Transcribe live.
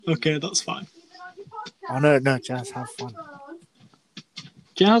Okay, that's fine. Oh no, Jazz, have fun.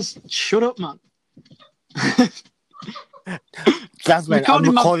 Jazz, shut up, man. Jasmine, I'm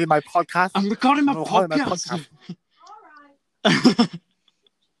recording my podcast. I'm recording my podcast.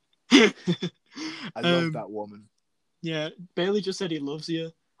 I love that woman. Yeah, Bailey just said he loves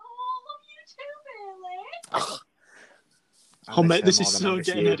you. Oh, love you too, Bailey. Oh, mate, this is so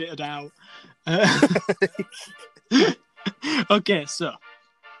getting edited out. Okay, so.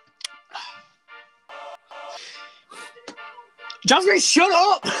 Jasmine, shut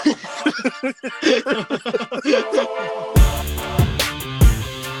up!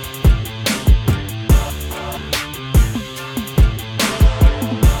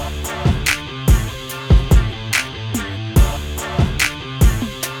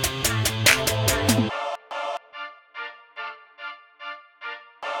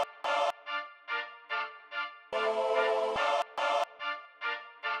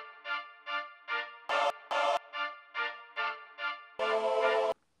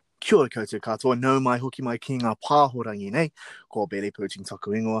 Kia ora koutou katoa, no mai hoki mai ki ngā pāhorangi nei, ko Bailey Poaching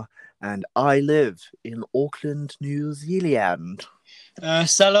Taku Ingoa, and I live in Auckland, New Zealand.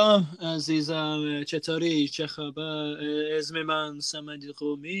 Salam, Azizam, Chetori, Chechaba, Esmeman,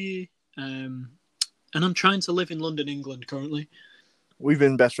 Samadikumi, and I'm trying to live in London, England currently. We've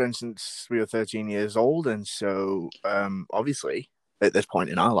been best friends since we were 13 years old, and so obviously, at this point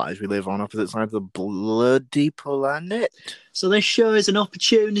in our lives, we live on opposite sides of the bloody planet. So this show is an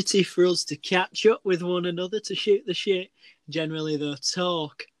opportunity for us to catch up with one another, to shoot the shit. Generally, they'll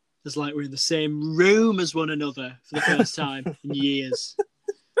talk as like we're in the same room as one another for the first time in years.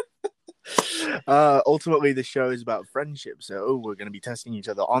 Ultimately, the show is about friendship, so we're going to be testing each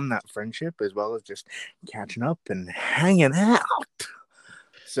other on that friendship as well as just catching up and hanging out.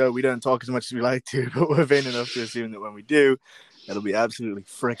 So we don't talk as much as we like to, but we're vain enough to assume that when we do, it'll be absolutely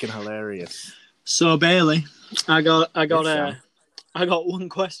freaking hilarious. So Bailey, I got one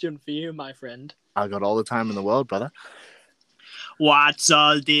question for you, my friend. I got all the time in the world, brother. What's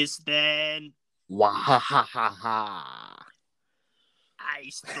all this then? Wahahaha. I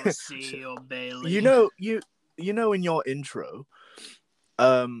still see you, Bailey. You know in your intro,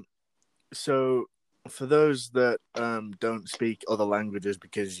 so for those that don't speak other languages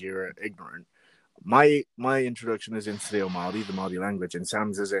because you're ignorant, my introduction is in Sri Māori, the Māori language, and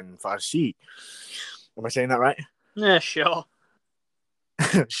Sam's is in Farsi. Am I saying that right? Yeah, sure.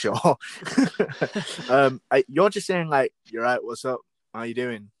 Sure. You're just saying like, "You're right. What's up? How you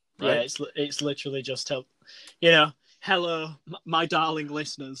doing?" Right? Yeah, it's literally just hello, my darling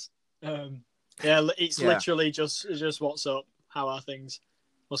listeners. Literally just what's up? How are things?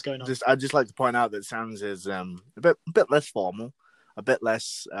 What's going on? I'd just like to point out that Sam's is a bit less formal, a bit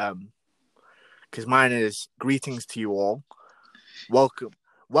less because mine is greetings to you all, welcome,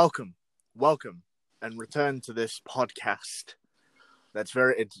 and return to this podcast. That's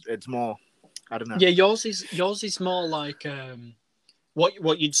it's more, I don't know. Yeah, yours is more like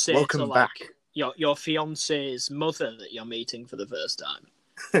what you'd say welcome to like back. your fiance's mother that you're meeting for the first time.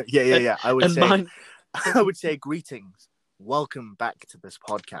 Yeah. I would say greetings. Welcome back to this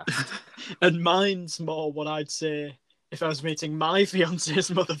podcast. And mine's more what I'd say if I was meeting my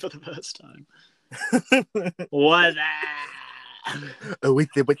fiance's mother for the first time. What?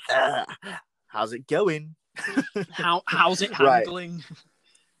 How's it going? How's it handling? Right.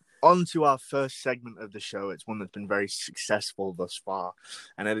 On to our first segment of the show. It's one that's been very successful thus far,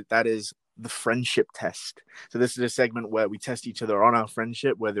 and that is the friendship test. So this is a segment where we test each other on our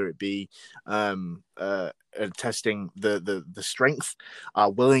friendship, whether it be testing the strength, our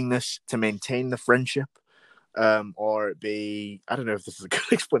willingness to maintain the friendship, or it be, I don't know if this is a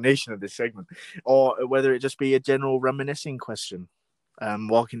good explanation of this segment, or whether it just be a general reminiscing question,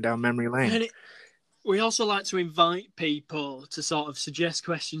 walking down memory lane. We also like to invite people to sort of suggest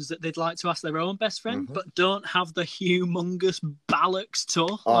questions that they'd like to ask their own best friend, but don't have the humongous bollocks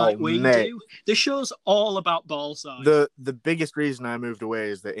like we do. The show's all about ball size. The biggest reason I moved away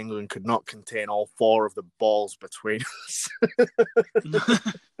is that England could not contain all four of the balls between us.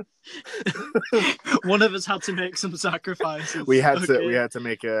 One of us had to make some sacrifices. We had to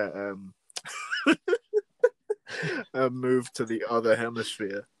make a move to the other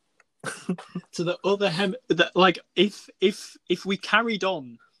hemisphere. To the other if we carried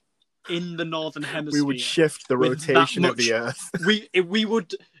on in the northern hemisphere, we would shift the rotation of the Earth. We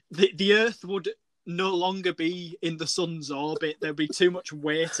would the Earth would no longer be in the sun's orbit. There'd be too much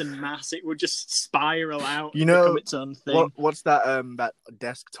weight and mass. It would just spiral out. You know, become its own thing. What's that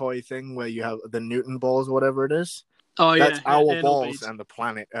desk toy thing where you have the Newton balls or whatever it is? Oh yeah, That's our anal balls beads. and the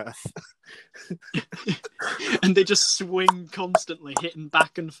planet Earth. And they just swing constantly, hitting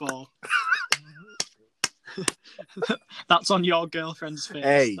back and forth. That's on your girlfriend's face.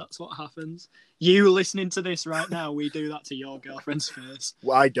 Hey. That's what happens. You listening to this right now, we do that to your girlfriend's face.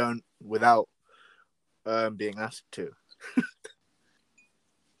 Well, I don't without being asked to.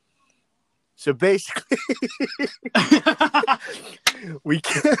 So basically, we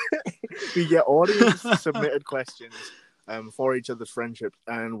get audience submitted questions for each other's friendships,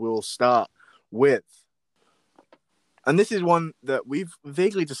 and we'll start with. And this is one that we've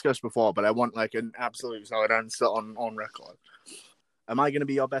vaguely discussed before, but I want like an absolute solid answer on record. Am I going to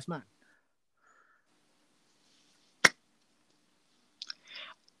be your best man?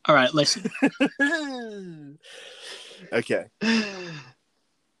 All right, listen. Okay.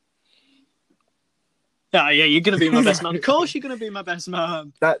 Yeah, you're going to be my best man. Of course you're going to be my best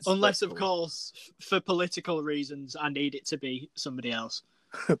man. Unless, of course, for political reasons, I need it to be somebody else.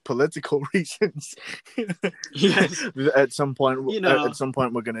 Political reasons. Yes. At some point, you know,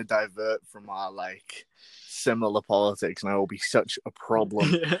 we're going to divert from our like similar politics, and I will be such a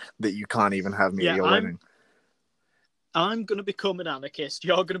problem that you can't even have me at your wedding. I'm going to become an anarchist.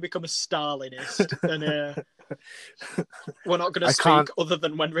 You're going to become a Stalinist, and we're not going to speak other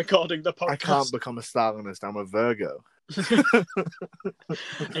than when recording the podcast. I can't become a Stalinist. I'm a Virgo.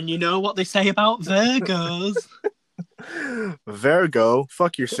 And you know what they say about Virgos? Virgo,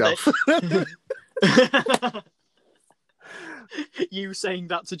 fuck yourself. You saying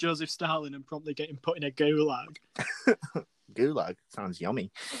that to Joseph Stalin and promptly getting put in a gulag. Gulag sounds yummy.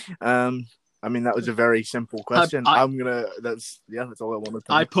 I mean, that was a very simple question. That's all I want to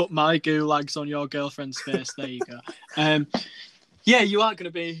tell you. I put my gulags on your girlfriend's face. There you go. Yeah, you are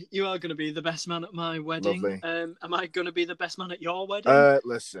gonna be the best man at my wedding. Lovely. Am I gonna be the best man at your wedding?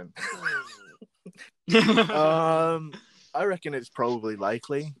 Listen. I reckon it's probably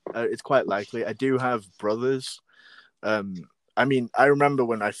likely. It's quite likely. I do have brothers. I mean, I remember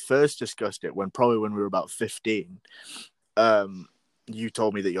when I first discussed it, when we were about 15. You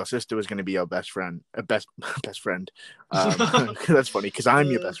told me that your sister was going to be your best friend. Best friend. That's funny because I'm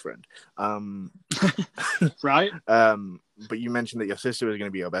your best friend. Right. But you mentioned that your sister was going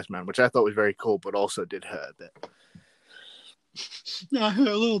to be your best man, which I thought was very cool, but also did hurt a bit. Yeah, I hurt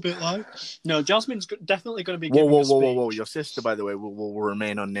a little bit. Like, no, Jasmine's definitely going to be. Whoa! Your sister, by the way, will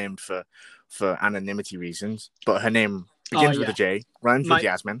remain unnamed for anonymity reasons, but her name begins with a J, rhymes with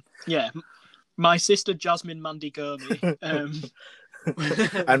Jasmine. Yeah, my sister Jasmine Mandy Gomi.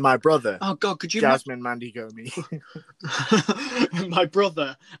 And my brother. Oh God, could you Jasmine Mandy Gomi. My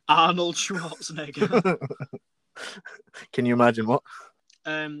brother Arnold Schwarzenegger. Can you imagine what?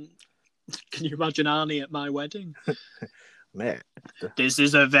 Can you imagine Arnie at my wedding? Mate. This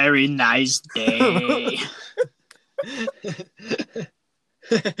is a very nice day.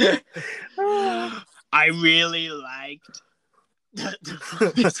 I really liked.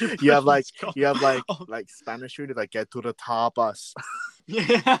 you have like Spanish food, like get to the tapas.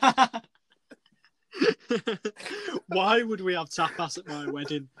 Why would we have tapas at my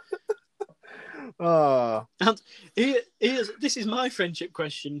wedding? Oh. And this is my friendship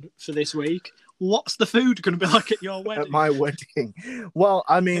question for this week. What's the food going to be like at your wedding? At my wedding? Well,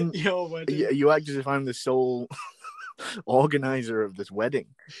 I mean, at your wedding. You act as if I'm the sole organizer of this wedding.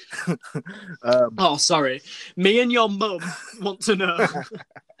 Oh, sorry. Me and your mum want to know.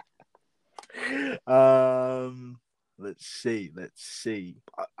 Let's see.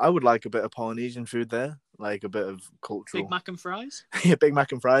 I would like a bit of Polynesian food there, like a bit of cultural. Big Mac and fries? Yeah, Big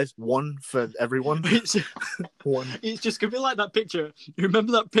Mac and fries. One for everyone. One. It's just going to be like that picture. You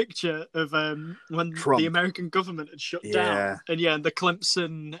remember that picture of when Trump. The American government had shut down? And the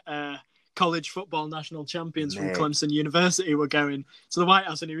Clemson college football national champions from Clemson University were going to the White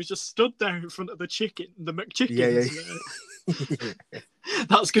House, and he was just stood there in front of the McChickens. Yeah.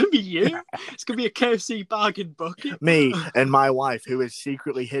 That's going to be you. It's going to be a KFC bargain bucket. Me and my wife, who is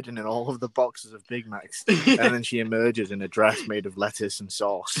secretly hidden in all of the boxes of Big Macs, and then she emerges in a dress made of lettuce and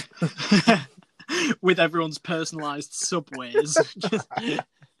sauce. With everyone's personalised subways.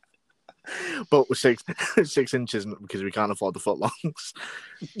 But with 6 inches because we can't afford the footlongs.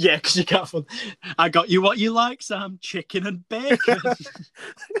 Yeah, because you can't afford. I got you what you like, Sam. Chicken and bacon.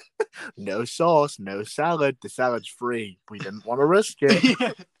 No sauce, no salad. The salad's free. We didn't want to risk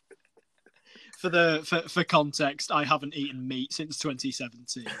it. Yeah. For context, I haven't eaten meat since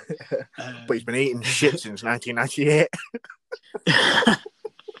 2017. But he's been eating shit since 1998.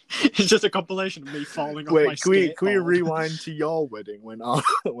 It's just a compilation of me falling off my Wait, can we skateboard. rewind to your wedding when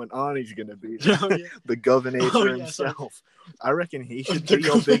Arnie's gonna be Yeah. the governor Sorry. himself? I reckon he should be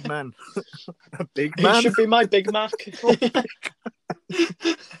your big man. A big He man? should be my Big Mac.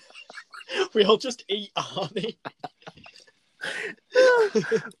 We all just eat Arnie.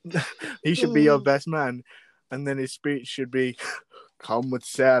 He should be your best man. And then his speech should be, "Come with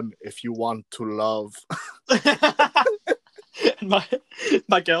Sam if you want to love." And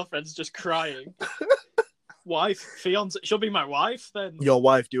my girlfriend's just crying. Wife, fiance, she'll be my wife then. Your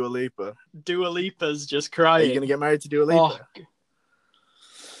wife, Dua Lipa. Dua Lipa's just Are crying. you going to get married to Dua Lipa? Oh.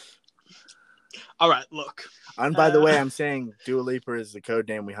 All right, look. And by the way, I'm saying Dua Lipa is the code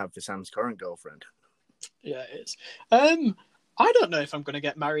name we have for Sam's current girlfriend. Yeah, it is. I don't know if I'm going to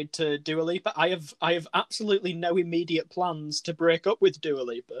get married to Dua Lipa. I have absolutely no immediate plans to break up with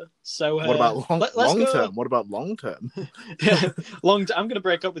Dua2Lipa. So what about long term? What about long term? Yeah, I'm going to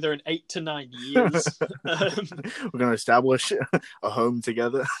break up with her in 8 to 9 years. We're going to establish a home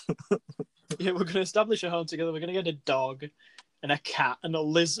together. Yeah, we're going to establish a home together. We're going to get a dog and a cat and a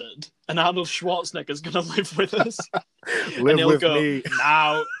lizard. And Arnold Schwarzenegger's going to live with us. Live with me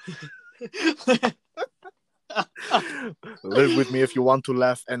now. Live with me if you want to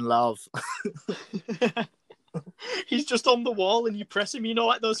laugh and love. He's just on the wall and you press him,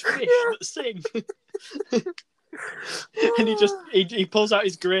 like those fish that sing. And he pulls out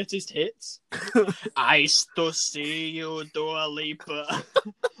his greatest hits. Ice to see you, Dua Lipa.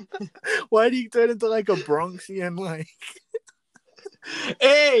 Why do you turn into like a Bronxian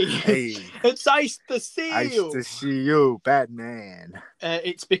Hey, it's nice to see you. Nice to see you, Batman.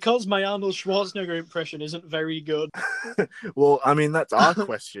 It's because my Arnold Schwarzenegger impression isn't very good. Well, I mean, that's our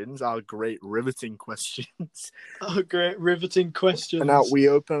questions, our great riveting questions. Our great riveting questions. And now we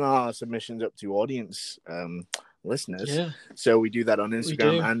open our submissions up to audience listeners. Yeah. So we do that on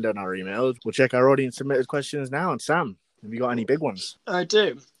Instagram and on our emails. We'll check our audience submitted questions now. And Sam, have you got any big ones? I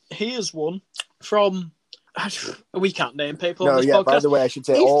do. Here's one from... We can't name people on this podcast. By the way, I should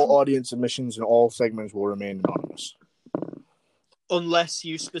say all audience submissions and all segments will remain anonymous. Unless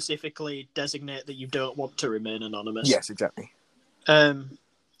you specifically designate that you don't want to remain anonymous. Yes, exactly.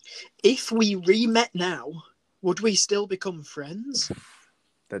 If we re-met now, would we still become friends?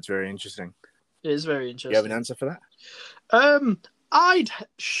 That's very interesting. It is very interesting. You have an answer for that? I'd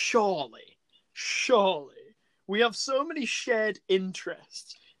surely. We have so many shared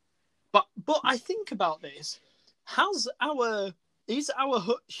interests. But I think about this. Is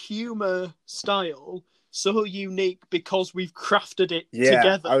our humour style so unique because we've crafted it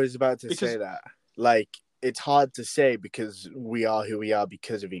together? I was about to say that. Like, it's hard to say because we are who we are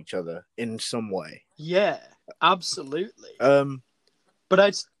because of each other in some way. Yeah, absolutely.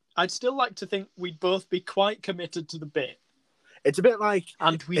 But I'd still like to think we'd both be quite committed to the bit. It's a bit like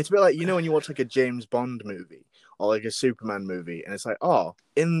when you watch like a James Bond movie or like a Superman movie, and it's like, oh,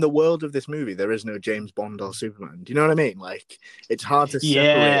 in the world of this movie, there is no James Bond or Superman. Do you know what I mean? Like, it's hard to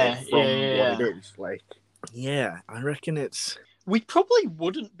separate it from what it is. Like, yeah, I reckon it's. We probably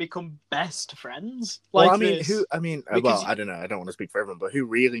wouldn't become best friends. Well, I mean, I don't know. I don't want to speak for everyone, but who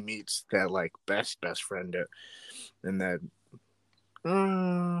really meets their like best friend in their,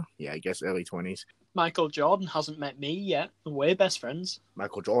 I guess early 20s. Michael Jordan hasn't met me yet, and we're best friends.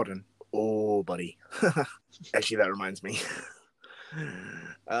 Michael Jordan. Oh, buddy. Actually, that reminds me.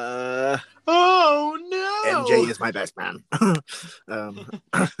 Oh no! MJ is my best man.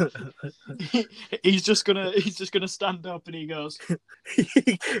 He's just gonna stand up and he goes.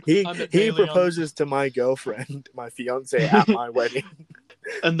 he proposes to my girlfriend, my fiance, at my wedding,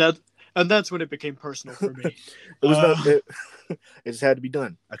 and that's when it became personal for me. It just had to be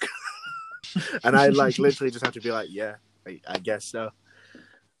done. And I like literally just have to be like, yeah, I guess so.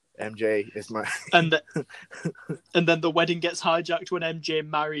 MJ is my and then the wedding gets hijacked when MJ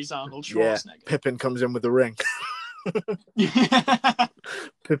marries Arnold Schwarzenegger. Yeah, Pippin comes in with the ring.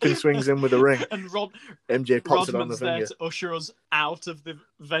 Pippin swings in with the ring, and MJ pops it on the there finger to usher us out of the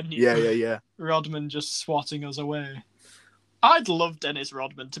venue. Yeah. Rodman just swatting us away. I'd love Dennis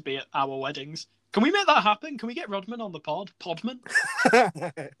Rodman to be at our weddings. Can we make that happen? Can we get Rodman on the Podman?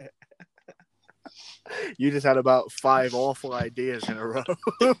 You just had about 5 awful ideas in a row.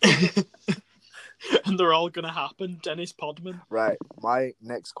 And they're all going to happen. Dennis Podman. Right. My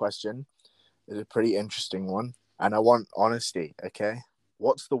next question is a pretty interesting one. And I want honesty, okay?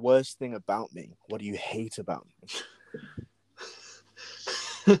 What's the worst thing about me? What do you hate about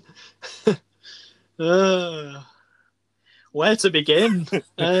me? Where to begin?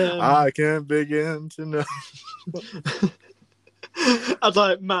 I can't begin to know. I'd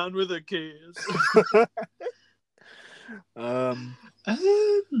like man with a keys.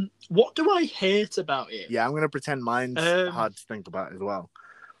 What do I hate about you? Yeah, I'm gonna pretend mine's hard to think about as well.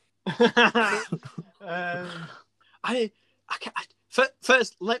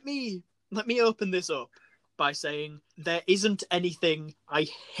 First, let me open this up by saying there isn't anything I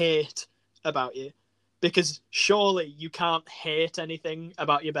hate about you, because surely you can't hate anything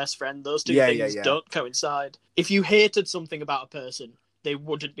about your best friend. Those two things don't coincide. If you hated something about a person, they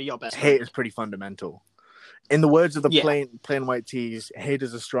wouldn't be your best friend. Hate is pretty fundamental. In the words of the plain white tees, hate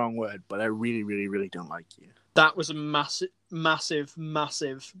is a strong word, but I really, really, really don't like you. That was a massive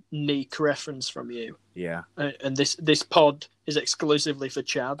Neek reference from you. Yeah. And this pod is exclusively for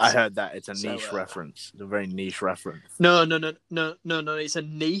Chads. I heard that. It's a niche reference. It's a very niche reference. No. It's a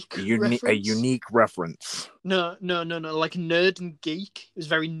Neek reference. A unique reference. No. Like nerd and geek. It was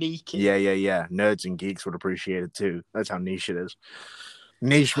very Neek. Yeah. Nerds and geeks would appreciate it too. That's how niche it is.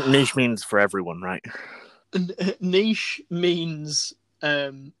 Niche means for everyone, right? Niche means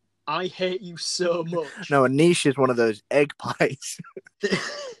I hate you so much. No, a niche is one of those egg pies.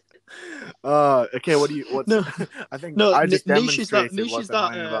 Okay. No, I think I just demonstrated niche what's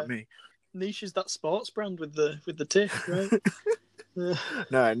lying about me. Niche is that sports brand with the tick, right?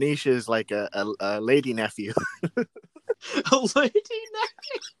 No, a niche is like a lady nephew. A lady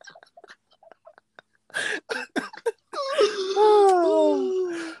nephew.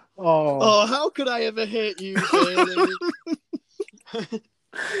 Oh, how could I ever hate you, Bailey?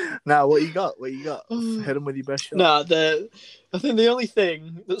 Now, what you got? Hit him with your best shot. Nah, I think the only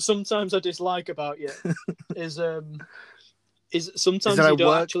thing that sometimes I dislike about you is sometimes you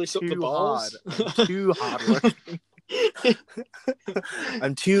don't actually suck the balls. I'm too hard working.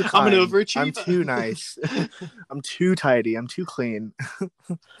 I'm too kind. I'm an overachiever. I'm too nice. I'm too tidy. I'm too clean.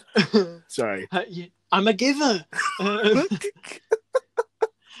 Sorry. I'm a giver.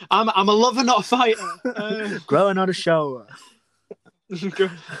 I'm a lover, not a fighter. Grower, not a shower.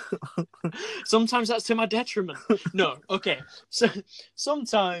 Sometimes that's to my detriment. No, okay. So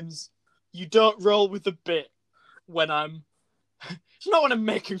sometimes you don't roll with the bit when I'm. It's not when I'm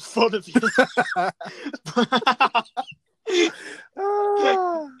making fun of you.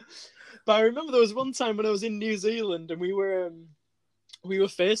 But I remember there was one time when I was in New Zealand and we were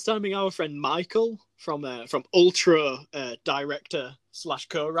FaceTiming our friend Michael from Ultra director /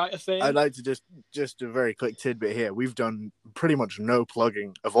 co-writer fame. I'd like to just a very quick tidbit here. We've done pretty much no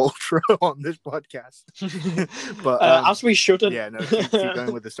plugging of Ultra on this podcast, but as we shouldn't. Yeah, no. Keep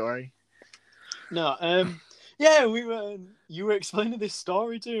going with the story. No, yeah, you were explaining this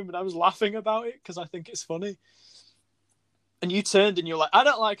story to him, and I was laughing about it because I think it's funny. And you turned and you're like, I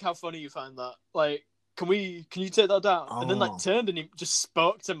don't like how funny you find that. Like, can you take that down? Oh. And then turned and he just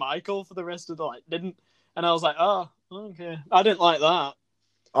spoke to Michael for the rest of the didn't. And I was like, oh, okay. I didn't like that.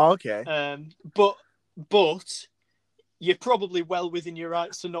 Oh, okay. But you're probably well within your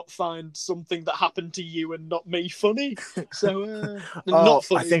rights to not find something that happened to you and not me funny. So, not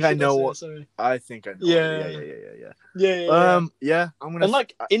funny. I think I know what. Sorry. I think I know. Yeah. Yeah. I'm gonna.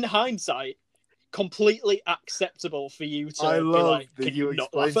 And in hindsight, completely acceptable for you to I be love like, that can you not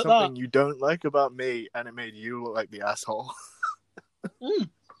explained laugh at something that? you don't like about me, and it made you look like the asshole.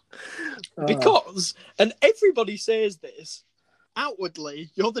 Because, and everybody says this,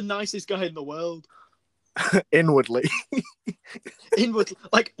 outwardly, you're the nicest guy in the world. Inwardly.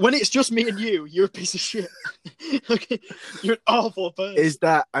 Like, when it's just me and you, you're a piece of shit. Okay, you're an awful person. Is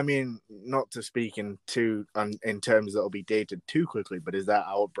that, I mean, not to speak in terms that'll be dated too quickly, but is that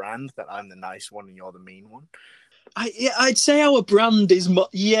our brand, that I'm the nice one and you're the mean one? I'd say our brand is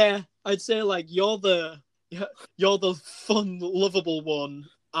I'd say you're the fun, lovable one.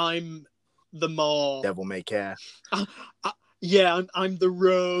 I'm the more devil may care. I'm the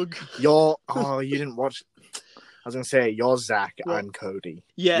rogue. You didn't watch. I was gonna say you're Zach. What? I'm Cody.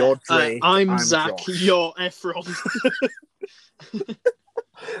 Yeah, you're Drake. I'm Zach. Josh. You're Efron.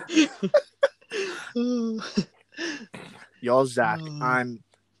 You're Zach. I'm.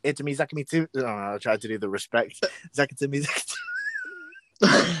 It's me, Zach. Me too. Oh, I tried to do the respect. Zach. It's me, Zach.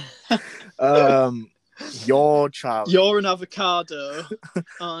 You're Charlie. You're an avocado.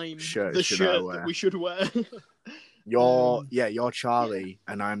 I'm the shirt that we should wear. You're Charlie,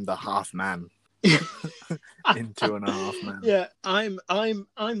 and I'm the half man. In 2.5 Men. Yeah, I'm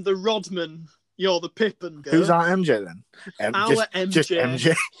the Rodman. You're the Pippen. Girl. Who's our MJ then? Our MJ. Just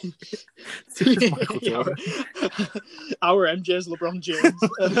MJ. Our MJ is LeBron James.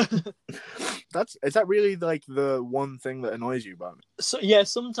 Is that really the one thing that annoys you about me? So yeah,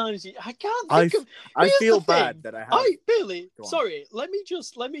 sometimes I can't think of. I feel bad that I have. Billy, sorry. Let me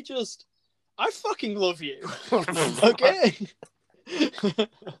just. I fucking love you. Okay.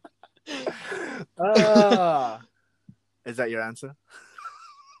 Is that your answer?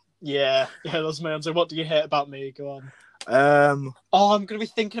 Yeah, that's my answer. What do you hate about me? Go on. I'm gonna be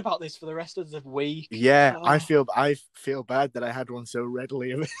thinking about this for the rest of the week. Yeah, I feel bad that I had one so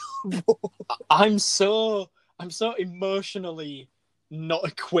readily available. I'm so emotionally not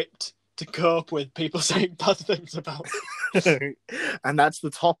equipped to cope with people saying bad things about me. And that's the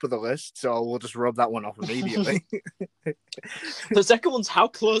top of the list, so we'll just rub that one off immediately. The second one's how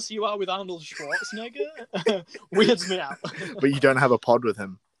close you are with Arnold Schwarzenegger. Weirds me out. But you don't have a pod with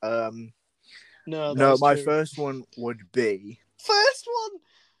him. No, my true. first one would be... First one?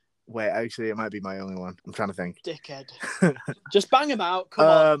 Wait, actually, it might be my only one. I'm trying to think. Dickhead. Just bang him out. Come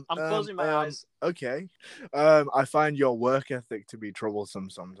on. I'm closing my eyes. Okay. I find your work ethic to be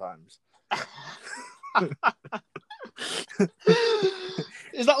troublesome sometimes.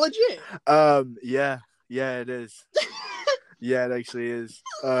 Is that legit? Yeah, it is. Yeah, it actually is.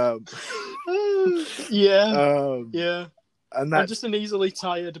 Yeah. And I'm just an easily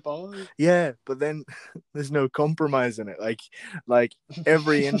tired boy. Yeah, but then there's no compromise in it. Like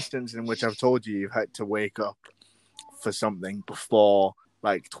every instance in which I've told you you've had to wake up for something before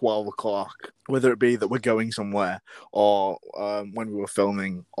like 12 o'clock, whether it be that we're going somewhere or when we were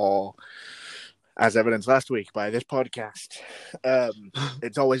filming or as evidenced last week by this podcast,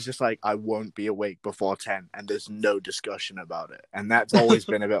 it's always just like, I won't be awake before 10 and there's no discussion about it. And that's always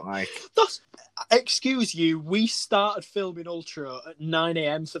been a bit like... Excuse you, we started filming Ultra at 9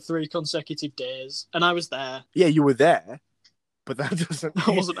 a.m. for 3 consecutive days, and I was there. Yeah, you were there, but that doesn't...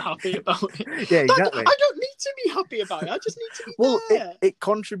 I wasn't happy about it. Yeah, exactly. I don't need to be happy about it. I just need to be there. It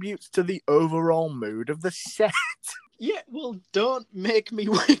contributes to the overall mood of the set. Yeah, well, don't make me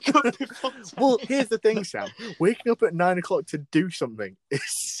wake up before 10. Well, here's the thing, Sam. Waking up at 9 o'clock to do something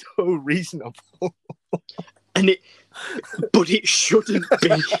is so reasonable. But it shouldn't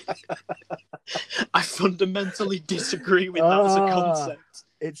be. I fundamentally disagree with that as a concept.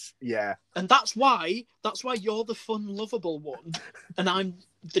 And that's why you're the fun, lovable one, and I'm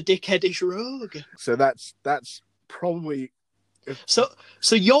the dickheadish rogue. So that's probably... So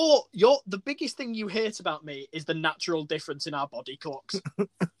you're the biggest thing you hate about me is the natural difference in our body clocks.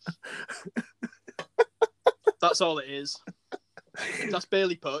 That's all it is. That's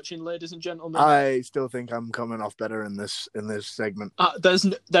barely poaching, ladies and gentlemen. I still think I'm coming off better in this segment.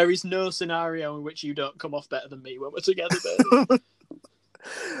 There is no scenario in which you don't come off better than me when we're together, baby.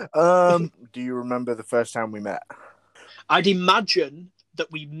 Do you remember the first time we met? I'd imagine that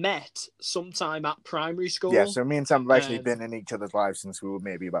we met sometime at primary school. Yeah, so me and Sam have actually been in each other's lives since we were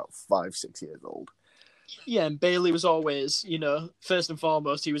maybe about 5-6 years old. Yeah, and Bailey was always, first and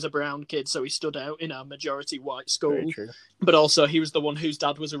foremost, he was a brown kid, so he stood out in our majority white school. Very true. But also, he was the one whose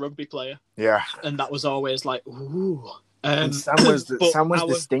dad was a rugby player. Yeah. And that was always like, ooh. And Sam was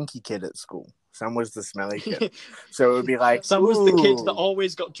the stinky kid at school. Sam was the smelly kid. So it would be like... Sam was the kid that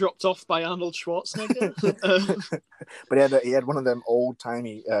always got dropped off by Arnold Schwarzenegger. But he had one of them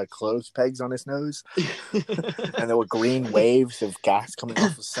old-timey clothes pegs on his nose. And there were green waves of gas coming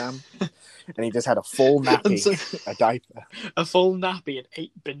off of Sam. And he just had a full nappy, a diaper. A full nappy and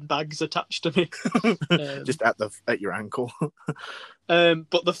 8 bin bags attached to me. Just at your ankle.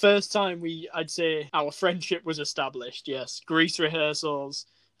 But the first time I'd say our friendship was established, yes. Grease rehearsals.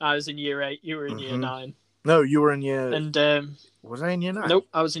 I was in year 8, you were in year 9. No, you were in year... And was I in year 9? Nope,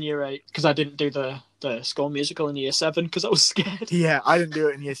 I was in year 8 because I didn't do the school musical in year 7 because I was scared. Yeah, I didn't do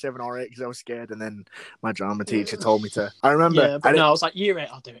it in year 7 or 8 because I was scared, and then my drama teacher told me to. I remember. Yeah, but I was like, year 8,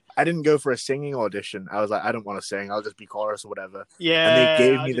 I'll do it. I didn't go for a singing audition. I was like, I don't want to sing. I'll just be chorus or whatever. Yeah, and they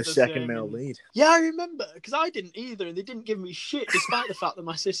gave me the second male lead. Yeah, I remember because I didn't either, and they didn't give me shit despite the fact that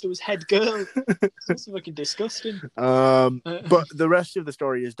my sister was head girl. That's fucking disgusting. But the rest of the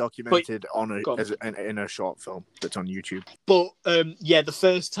story is documented in a short film that's on YouTube. But the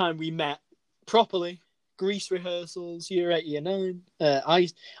first time we met properly, Grease rehearsals, year 8, year 9. I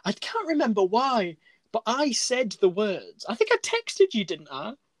can't remember why, but I said the words. I think I texted you, didn't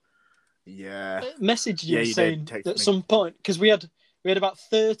I? Yeah. Messaged you saying at some point, because we had about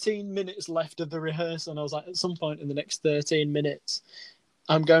 13 minutes left of the rehearsal, and I was like, at some point in the next 13 minutes,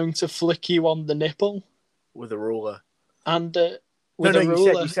 I'm going to flick you on the nipple with a ruler. And with a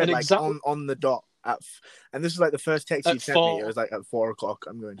ruler, you said like on the dot. And this is like the first text you sent me. It was like at 4 o'clock.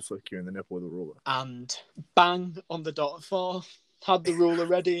 I'm going to flick you in the nipple with a ruler. And bang on the dot at 4. Had the ruler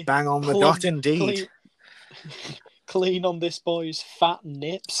ready. Bang on the dot, indeed. Clean on this boy's fat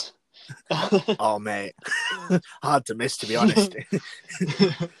nips. Oh, mate. Hard to miss, to be honest.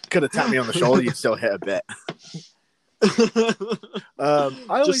 Could have tapped me on the shoulder. You'd still hit a bit. I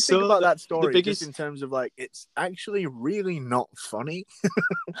always think about that story biggest... just in terms of like it's actually really not funny.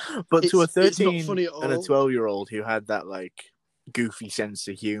 But to a 13 and a 12-year-old who had that like goofy sense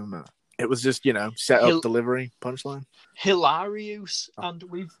of humor, it was just, you know, set up, delivery, punchline. Hilarious. And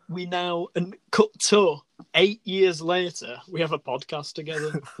we now, and cut to 8 years later, we have a podcast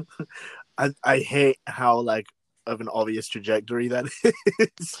together. I hate how like of an obvious trajectory that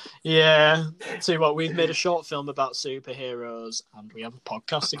is. Yeah. See what, we've made a short film about superheroes and we have a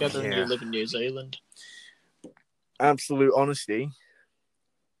podcast together and you live in New Zealand. Absolute honesty.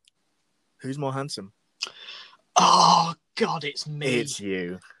 Who's more handsome? Oh God, it's me. It's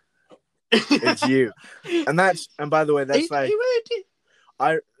you. It's you. And by the way, that's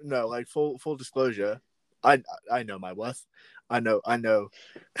full disclosure. I know my worth. I know. I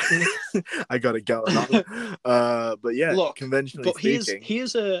got it going on. But yeah, look, conventionally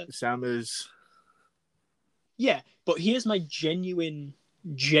speaking, Sam is. Yeah, but here's my genuine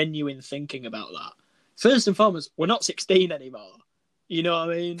thinking about that. First and foremost, we're not 16 anymore. You know what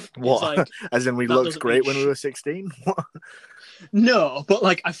I mean? What? Like, as in we looked great when we were 16? No, but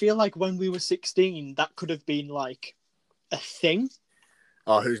like I feel like when we were 16, that could have been like a thing.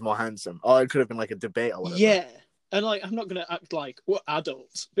 Oh, who's more handsome? Oh, it could have been like a debate or whatever. Yeah. And like I'm not gonna act like we're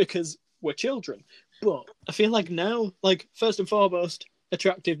adults because we're children. But I feel like now, like first and foremost,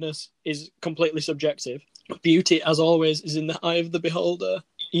 attractiveness is completely subjective. Beauty, as always, is in the eye of the beholder.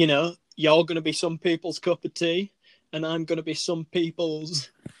 You know, you're gonna be some people's cup of tea, and I'm gonna be some people's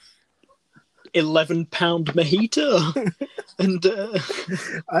 11-pound mojito. And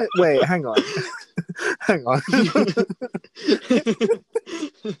wait, hang on. Hang on.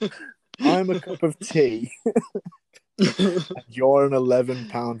 I'm a cup of tea. And you're an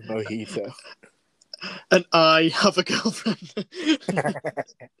 11-pound mojito. And I have a girlfriend.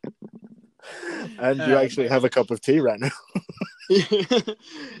 And you actually have a cup of tea right now.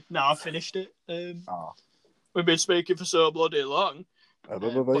 No, I finished it. We've been speaking for so bloody long. But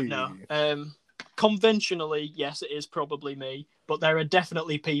no. Conventionally, yes, it is probably me. But there are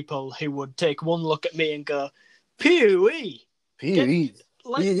definitely people who would take one look at me and go, "Pew-wee!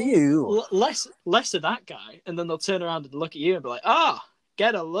 Less of that guy," and then they'll turn around and look at you and be like,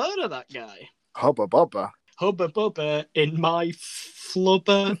 get a load of that guy. Hubba bubba in my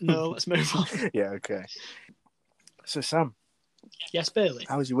flubber. No, let's move on. Yeah, okay. So Sam. Yes, Bailey.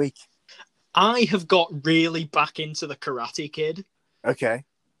 How was your week? I have got really back into the Karate Kid. Okay.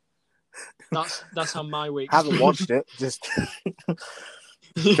 That's how my week. Haven't watched it, just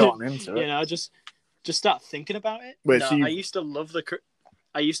gotten into it. You know, just start thinking about it. Wait, I used to love the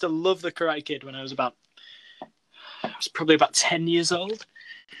Karate Kid when I was probably about 10 years old.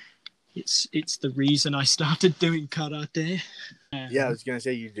 It's the reason I started doing karate. Yeah, I was gonna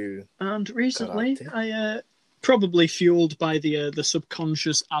say you do. And recently, karate. Probably fueled by the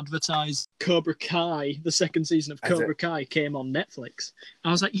subconscious advertised Cobra Kai. The second season of Cobra Kai came on Netflix. I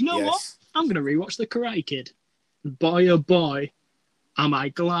was like, you know what? I'm gonna rewatch the Karate Kid. Boy, oh boy, am I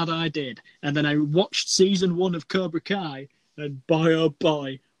glad I did. And then I watched season 1 of Cobra Kai, and boy, oh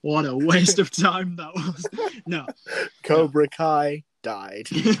boy, what a waste of time that was. No. Cobra Kai died.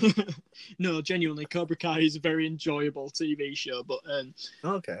 No, genuinely, Cobra Kai is a very enjoyable TV show. But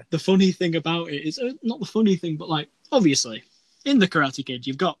okay. The funny thing about it is, not the funny thing, but like, obviously, in the Karate Kid,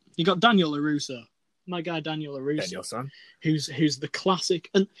 you've got Daniel LaRusso. My guy Daniel LaRusso. Daniel-san. Who's the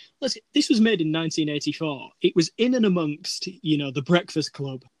classic. And this was made in 1984. It was in and amongst, The Breakfast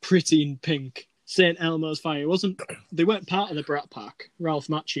Club, Pretty in Pink, St. Elmo's Fire. They weren't part of the Brat Pack, Ralph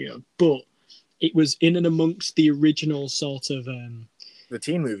Macchio, but it was in and amongst the original sort of the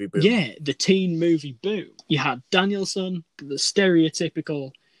teen movie boom. Yeah, the teen movie boom. You had Daniel-san, the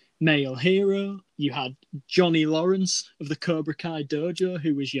stereotypical male hero. You had Johnny Lawrence of the Cobra Kai dojo,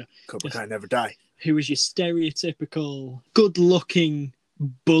 who was your Cobra Kai never die. Who was your stereotypical good-looking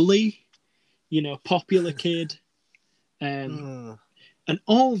bully, popular kid, and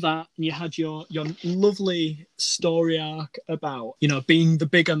all that. And you had your lovely story arc about being the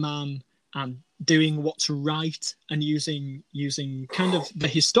bigger man and doing what's right, and using kind of the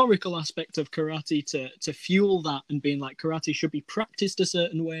historical aspect of karate to fuel that, and being like, karate should be practiced a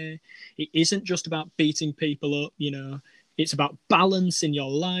certain way. It isn't just about beating people up, it's about balance in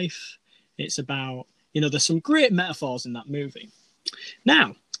your life. It's about, there's some great metaphors in that movie.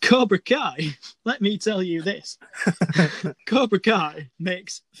 Now, Cobra Kai, let me tell you this. Cobra Kai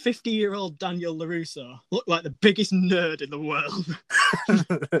makes 50-year-old Daniel LaRusso look like the biggest nerd in the world.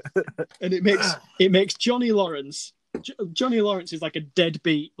 And it makes Johnny Lawrence. Johnny Lawrence is like a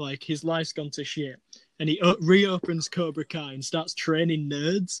deadbeat, like his life's gone to shit. And he reopens Cobra Kai and starts training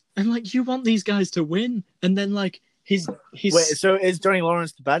nerds. And like, you want these guys to win. And then like, He's Wait, so is Johnny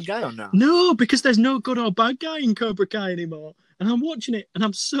Lawrence the bad guy or no? No, because there's no good or bad guy in Cobra Kai anymore. And I'm watching it and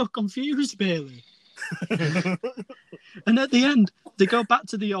I'm so confused, Bailey. And at the end, they go back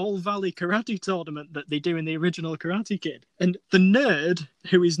to the All Valley Karate tournament that they do in the original Karate Kid. And the nerd,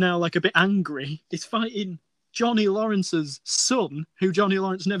 who is now like a bit angry, is fighting Johnny Lawrence's son, who Johnny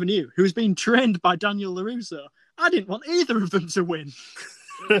Lawrence never knew, who was being trained by Daniel LaRusso. I didn't want either of them to win.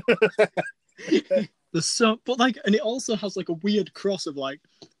 And it also has like a weird cross of like,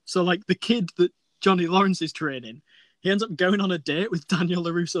 so like the kid that Johnny Lawrence is training, he ends up going on a date with Daniel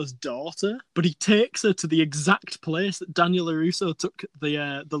LaRusso's daughter, but he takes her to the exact place that Daniel LaRusso took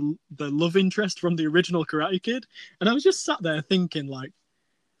the love interest from the original Karate Kid. And I was just sat there thinking, like,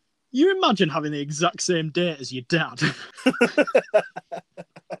 you imagine having the exact same date as your dad?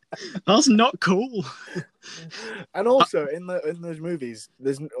 That's not cool. And also in those movies,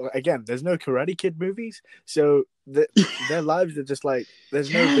 there's no Karate Kid movies, so their lives are just like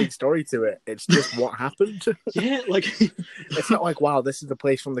there's no big story to it. It's just what happened. Yeah, like it's not like, wow, this is the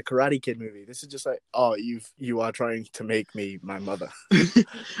place from the Karate Kid movie. This is just like, oh, you are trying to make me my mother.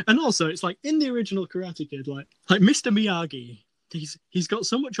 And also, it's like in the original Karate Kid, like Mr. Miyagi, he's got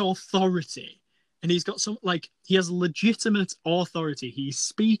so much authority. And he's got he has legitimate authority. He's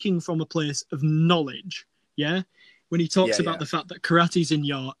speaking from a place of knowledge. Yeah. When he talks about the fact that karate's in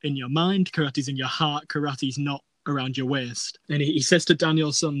your mind, karate's in your heart, karate's not around your waist. And he says to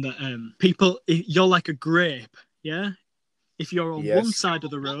Daniel's son that you're like a grape. Yeah. If you're on one side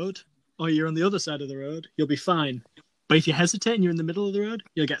of the road or you're on the other side of the road, you'll be fine. But if you hesitate and you're in the middle of the road,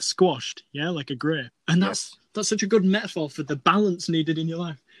 you'll get squashed. Yeah. Like a grape. And that's such a good metaphor for the balance needed in your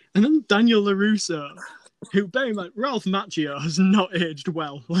life. And then Daniel LaRusso, who very much Ralph Macchio has not aged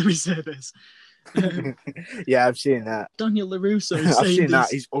well. Let me say this. Yeah, I've seen that. Daniel LaRusso. I've seen that.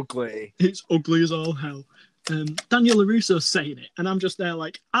 He's ugly. It's ugly as all hell. Daniel LaRusso's saying it, and I'm just there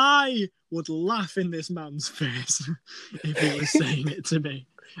like, I would laugh in this man's face if he was saying it to me.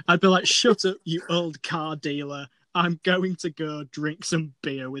 I'd be like, shut up, you old car dealer. I'm going to go drink some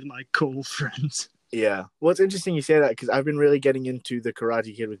beer with my cool friends. Yeah. Well, it's interesting you say that because I've been really getting into the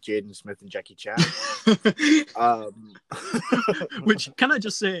Karate Kid with Jaden Smith and Jackie Chan. Which, can I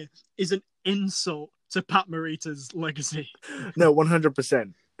just say, is an insult to Pat Morita's legacy. No,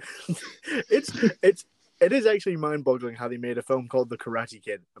 100%. It is actually mind-boggling how they made a film called The Karate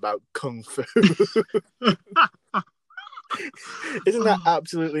Kid about Kung Fu. Isn't that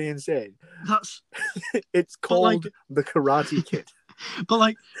absolutely insane? It's called The Karate Kid. But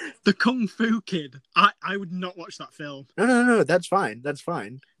like the Kung Fu Kid, I would not watch that film. No, that's fine.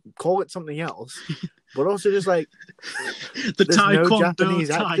 Call it something else. But also just like the Taekwondo Japanese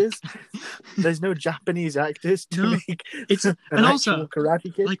actors. There's no Japanese actors to make an also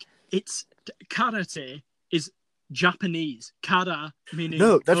Karate Kid. Like it's karate is Japanese. Kara meaning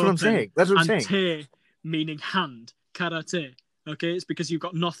no, that's what I'm saying. That's what I'm saying. Te meaning hand. Karate. Okay, it's because you've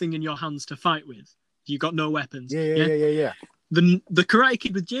got nothing in your hands to fight with. You've got no weapons. Yeah. The Karate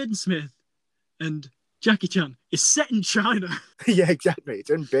Kid with Jaden Smith and Jackie Chan is set in China. Yeah, exactly. It's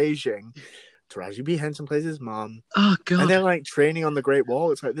in Beijing. Taraji P. Henson plays his mom. Oh god! And they're like training on the Great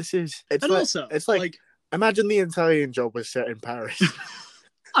Wall. It's like it's like imagine the Italian Job was set in Paris.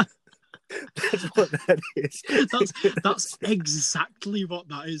 That's what that is. That's exactly what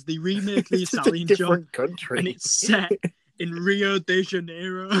that is. They remake the Italian Job, country, and it's set in Rio de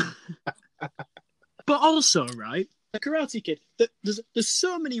Janeiro. But also, right, the Karate Kid. There's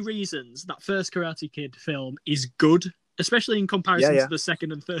so many reasons that first Karate Kid film is good, especially in comparison to the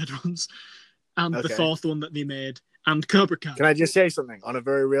second and third ones, and the fourth one that they made, and Cobra Kai. Can I just say something on a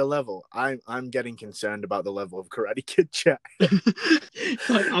very real level? I'm getting concerned about the level of Karate Kid chat.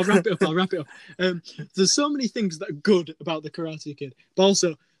 I'll wrap it up. There's so many things that are good about the Karate Kid, but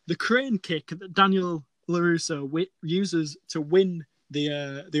also the crane kick that Daniel LaRusso uses to win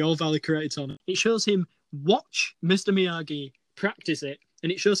the All Valley Karate Tournament. It shows him watch Mr. Miyagi practice it,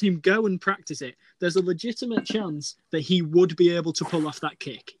 and it shows him go and practice it. There's a legitimate chance that he would be able to pull off that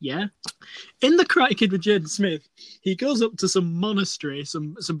kick. Yeah. In the Karate Kid with Jaden Smith, he goes up to some monastery,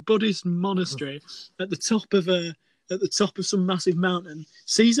 some Buddhist monastery at the top of some massive mountain.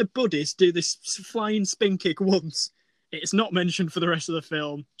 Sees a Buddhist do this flying spin kick once. It's not mentioned for the rest of the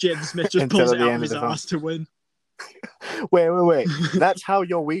film. Jaden Smith just pulls it out of his ass to win. Wait. That's how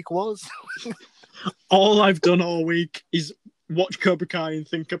your week was? All I've done all week is watch Cobra Kai and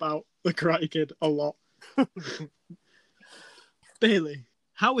think about the Karate Kid a lot. Bailey,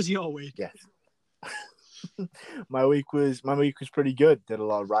 how was your week? Yes. My week was pretty good. Did a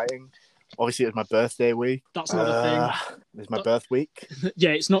lot of writing. Obviously, it was my birthday week. That's not a thing. It's my birth week.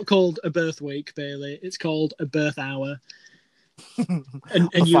 Yeah, it's not called a birth week, Bailey. It's called a birth hour. and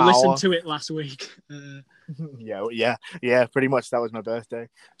you listened to it last week. Yeah. Pretty much, that was my birthday.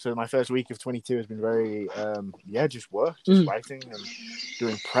 So my first week of 22 has been very, just work, just writing and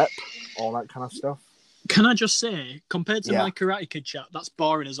doing prep, all that kind of stuff. Can I just say, compared to my Karate Kid chat, that's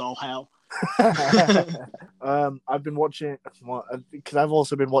boring as all hell. I've been watching, because I've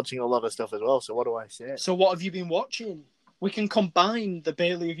also been watching a lot of stuff as well. So what do I say? So what have you been watching? We can combine the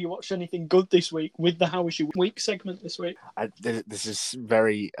Bailey, have you watched anything good this week, with the How Was Your Week segment this week. This is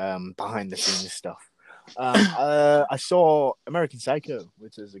very behind the scenes stuff. I saw American Psycho,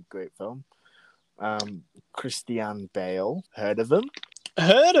 which is a great film. Christian Bale, heard of him?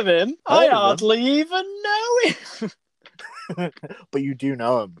 Heard of him? I hardly even know him. But you do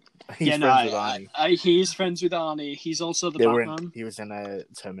know him. He's friends with Arnie. He's friends with Arnie. He's also the Batman. He was in a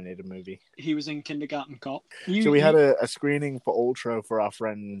Terminator movie. He was in Kindergarten Cop. So we had a screening for Ultra for our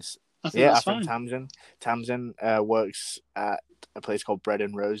friends. Our friend Tamsin works at a place called Bread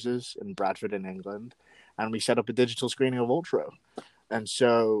and Roses in Bradford in England. And we set up a digital screening of Ultra. And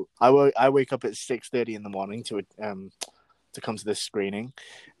so I wake up at 6:30 in the morning to come to this screening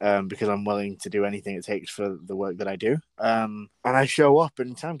because I'm willing to do anything it takes for the work that I do. And I show up,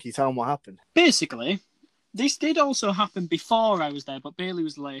 and Tam, can you tell them what happened? Basically, this did also happen before I was there, but Bailey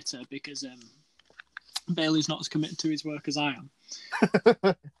was later because Bailey's not as committed to his work as I am.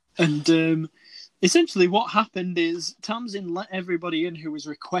 And essentially what happened is Tamsin let everybody in who was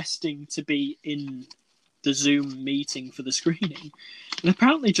requesting to be in the Zoom meeting for the screening, and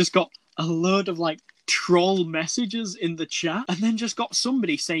apparently just got a load of troll messages in the chat, and then just got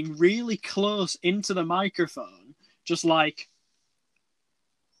somebody saying really close into the microphone, just play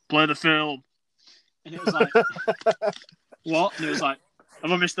the film. And it was what? And it was have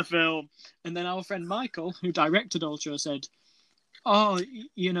I missed the film? And then our friend Michael, who directed Ultra, said, oh,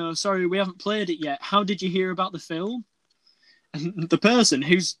 sorry, we haven't played it yet. How did you hear about the film? And the person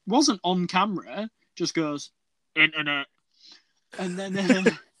who wasn't on camera just goes, internet. And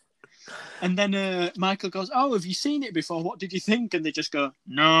then Michael goes, oh, have you seen it before? What did you think? And they just go,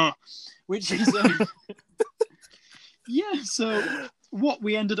 no. Which is... so what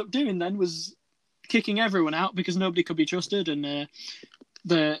we ended up doing then was kicking everyone out because nobody could be trusted. And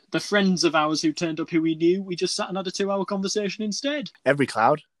the friends of ours who turned up who we knew, we just sat and had a 2-hour conversation instead. Every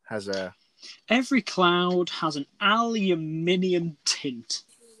cloud has an aluminium tint.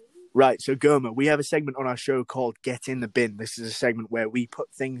 Right, so Goma, we have a segment on our show called Get in the Bin. This is a segment where we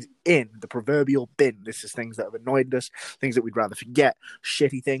put things in the proverbial bin. This is things that have annoyed us, things that we'd rather forget,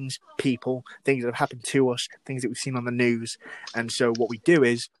 shitty things, people, things that have happened to us, things that we've seen on the news. And so what we do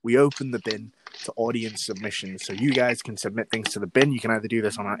is we open the bin to audience submissions. So you guys can submit things to the bin. You can either do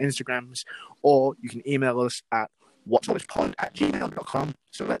this on our Instagrams or you can email us at whatsallthispod@gmail.com.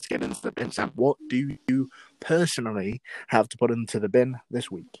 So let's get into the bin. Sam, what do you personally have to put into the bin this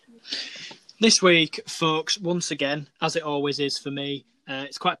week? This week, folks, once again, as it always is for me,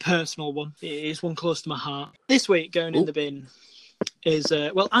 it's quite a personal one. It is one close to my heart. This week, going in the bin is,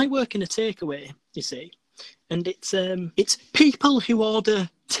 I work in a takeaway, you see, and it's people who order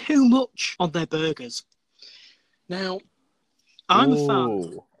too much on their burgers. Now, I'm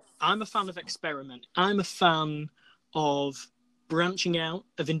a fan of experiment. I'm a fan of branching out,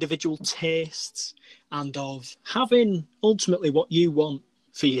 of individual tastes, and of having ultimately what you want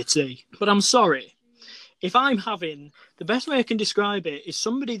for your tea. But I'm sorry, if I'm having, the best way I can describe it is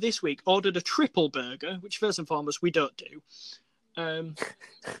somebody this week ordered a triple burger, which first and foremost we don't do.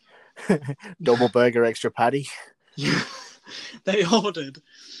 Double burger, extra patty. They ordered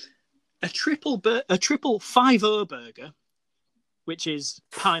a triple 5-0 burger, which is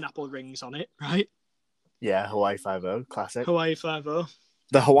pineapple rings on it, right? Yeah, Hawaii 5-0, classic. Hawaii 5-0.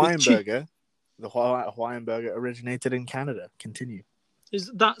 The Hawaiian burger, Hawaiian burger originated in Canada. Continue.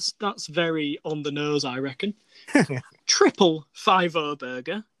 That's very on the nose, I reckon. Triple 5-0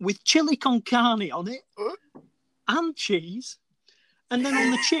 burger with chili con carne on it and cheese. And then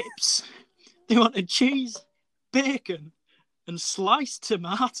on the chips, they wanted cheese, bacon, and sliced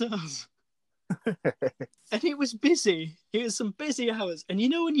tomatoes. And it was busy. It was some busy hours. And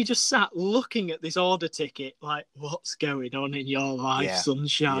when you just sat looking at this order ticket, what's going on in your life,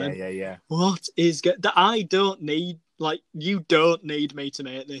 sunshine? Yeah. What is that I don't need? You don't need me to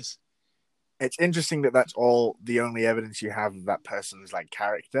make this. It's interesting that that's all the only evidence you have of that person's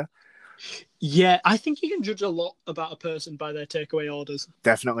character. Yeah, I think you can judge a lot about a person by their takeaway orders.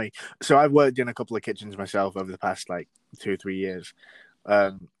 Definitely. So I've worked in a couple of kitchens myself over the past 2 or 3 years.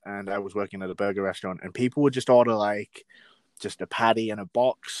 And I was working at a burger restaurant, and people would just order just a patty in a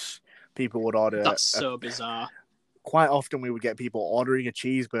box, people would order. That's so bizarre. Quite often, we would get people ordering a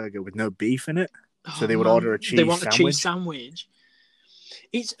cheeseburger with no beef in it, so they would man. order a cheese. They want sandwich. a cheese sandwich.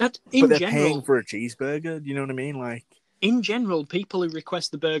 It's but they're paying for a cheeseburger. Do you know what I mean? Like, in general, people who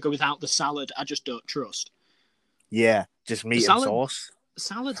request the burger without the salad, I just don't trust. Yeah, just meat and sauce.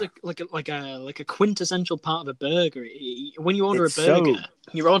 Salad's like a quintessential part of a burger. When you order a burger,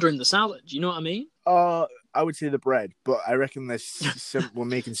 you're ordering the salad. You know what I mean? I would say the bread, but I reckon we're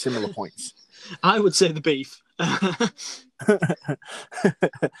making similar points. I would say the beef.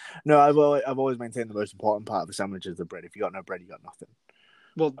 No, I've always maintained the most important part of a sandwich is the bread. If you got no bread, you got nothing.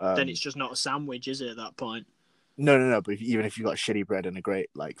 Well, then it's just not a sandwich, is it? At that point. No. But even if you got shitty bread and a great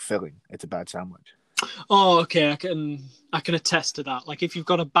filling, it's a bad sandwich. Oh, okay. I can attest to that. Like if you've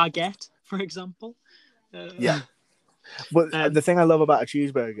got a baguette, for example. Yeah. But the thing I love about a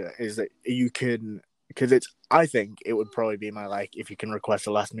cheeseburger is that you can, because I think it would probably be my if you can request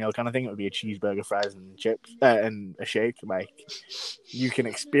a last meal kind of thing. It would be a cheeseburger, fries, and chips, and a shake. You can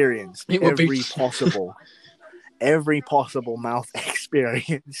experience every possible mouth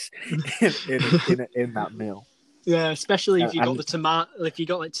experience in that meal. Yeah, especially if you got the tomato, if you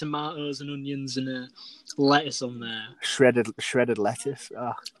got tomatoes and onions and lettuce on there. Shredded lettuce.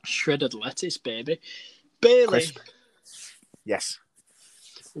 Shredded lettuce, baby. Bailey. Crisp. Yes.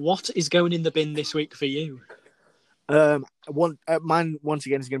 What is going in the bin this week for you? Mine once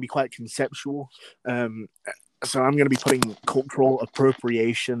again is going to be quite conceptual. So I'm going to be putting cultural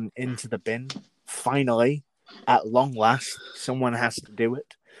appropriation into the bin. Finally, at long last, someone has to do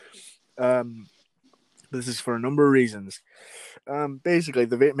it. This is for a number of reasons. Basically,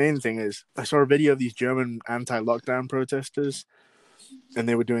 the main thing is I saw a video of these German anti-lockdown protesters, and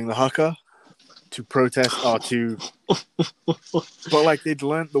they were doing the haka to protest or to. But they'd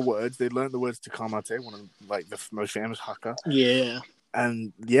learnt the words. They'd learnt the words to Kamate, one of the most famous haka. Yeah.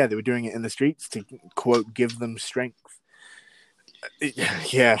 And yeah, they were doing it in the streets to quote give them strength.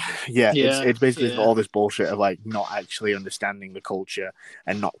 Yeah. It's basically all this bullshit of not actually understanding the culture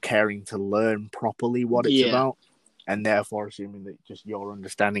and not caring to learn properly what it's about, and therefore assuming that just your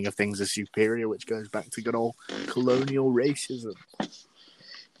understanding of things is superior, which goes back to good old colonial racism.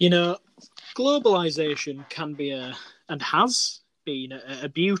 Globalization can be and has been a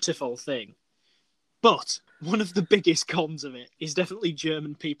beautiful thing, but one of the biggest cons of it is definitely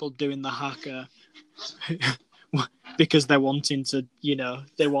German people doing the haka. Because they're wanting to,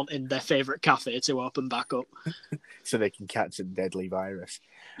 they're wanting their favourite cafe to open back up. So they can catch a deadly virus.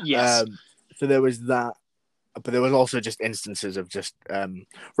 Yes. So there was that, but there was also just instances of just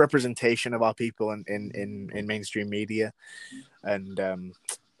representation of our people in mainstream media and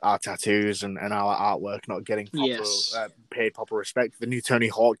our tattoos and our artwork not getting paid proper respect. The new Tony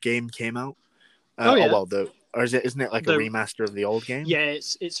Hawk game came out. Isn't it a remaster of the old game? Yeah,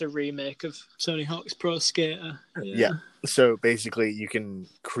 it's a remake of Tony Hawk's Pro Skater. Yeah. So basically, you can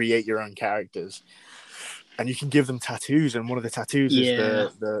create your own characters, and you can give them tattoos. And one of the tattoos is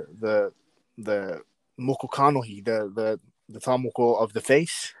the Moko Kanohi, the tamoko of the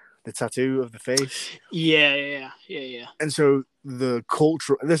face, the tattoo of the face. Yeah. And so the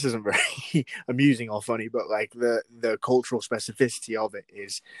cultural, this isn't very amusing or funny, but the cultural specificity of it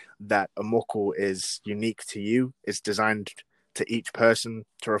is that a moko is unique to you. It's designed to each person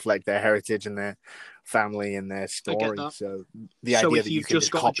to reflect their heritage and their family and their story. So the idea that you can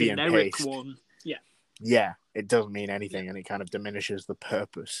just copy and paste, it doesn't mean anything, and it kind of diminishes the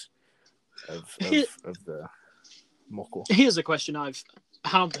purpose of the moko. Here's a question I've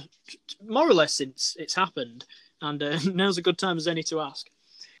had more or less since it's happened, and now's a good time as any to ask.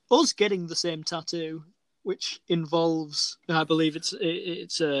 Us getting the same tattoo, which involves, I believe it's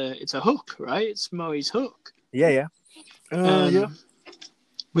a hook, right? It's Moe's hook. Yeah.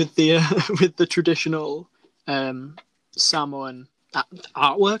 With the traditional Samoan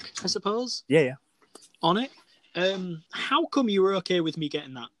artwork, I suppose. Yeah. On it. How come you were okay with me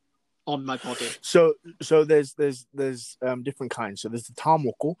getting that on my body? So there's different kinds. So there's the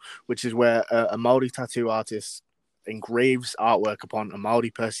tamoko, which is where a Maori tattoo artist engraves artwork upon a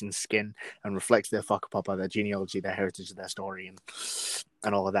Maori person's skin and reflects their whakapapa, their genealogy, their heritage, their story,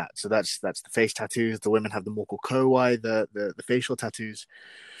 and all of that. So that's the face tattoos. The women have the moko kowai, the facial tattoos,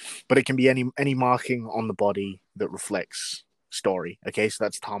 but it can be any marking on the body that reflects story. Okay, so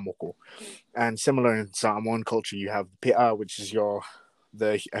that's tamoko. And similar in Samoan culture, you have pi'a, which is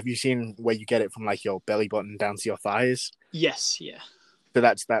have you seen where you get it from your belly button down to your thighs? Yes, yeah. So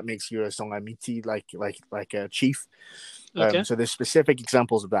that makes you a songai miti, like a chief. Okay. So there's specific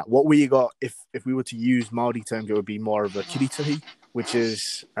examples of that. What we got, if we were to use Māori terms, it would be more of a kiritahi, which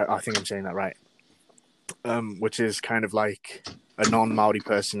is, I think I'm saying that right, which is kind of like a non-Māori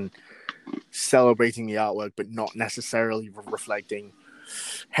person celebrating the artwork, but not necessarily reflecting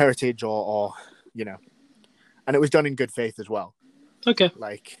heritage or and it was done in good faith as well. Okay.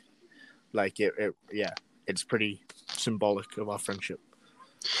 Like it's pretty symbolic of our friendship.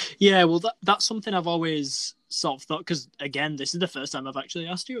 Yeah, well, that's something I've always sort of thought, because, again, this is the first time I've actually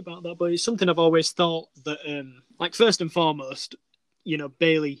asked you about that, but it's something I've always thought that, like, first and foremost,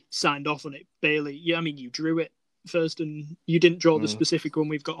 Bailey signed off on it. Bailey, you drew it first, and you didn't draw the specific one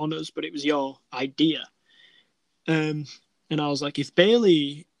we've got on us, but it was your idea. And I was like, if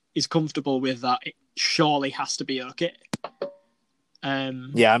Bailey is comfortable with that, it surely has to be okay.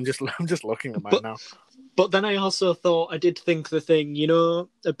 Yeah, I'm just looking at mine now. But then I also thought, I did think the thing,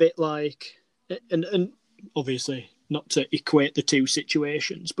 a bit like, and obviously not to equate the two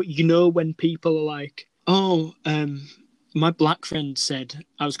situations, but when people are like, oh, my black friend said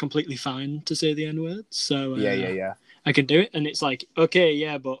I was completely fine to say the N-word, so yeah, I can do it. And it's like, okay,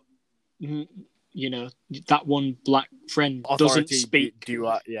 yeah, but that one black friend doesn't speak.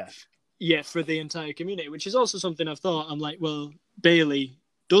 Yeah, for the entire community, which is also something I've thought. I'm like, well, Bailey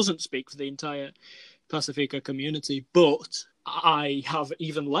doesn't speak for the entire Pacifica community, but I have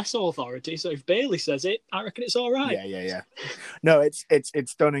even less authority. So if Bailey says it, I reckon it's all right. Yeah. No,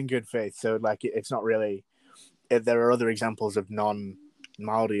 it's done in good faith. So like, it's not really. There are other examples of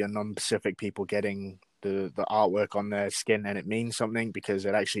non-Maori and non-Pacific people getting the artwork on their skin, and it means something because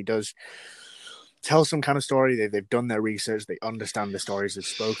it actually does tell some kind of story. They've done their research. They understand the stories. They've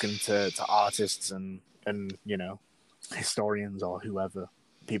spoken to artists and historians or whoever,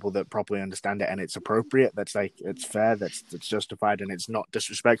 people that properly understand it, and it's appropriate. That's like, it's fair. That's justified, and it's not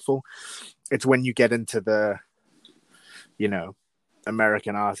disrespectful. It's when you get into the,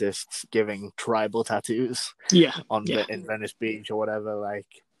 American artists giving tribal tattoos in Venice Beach or whatever, like,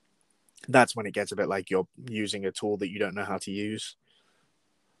 that's when it gets a bit like you're using a tool that you don't know how to use.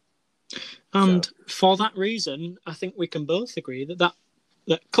 And for that reason, I think we can both agree that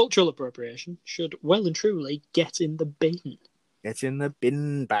cultural appropriation should well and truly get in the bin. It's in the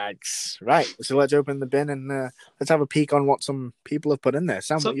bin bags. Right, so let's open the bin and let's have a peek on what some people have put in there.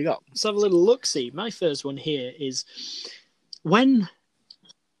 Sam, what you got? Let's have a little look-see. My first one here is when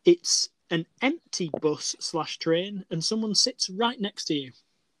it's an empty bus/train and someone sits right next to you.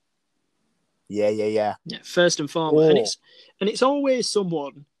 Yeah. First and foremost, and it's always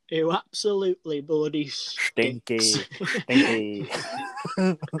someone who absolutely bloody stinky.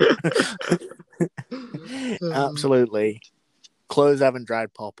 Absolutely. Clothes haven't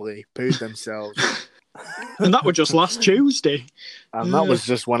dried properly. Pooed themselves. And that was just last Tuesday. And that was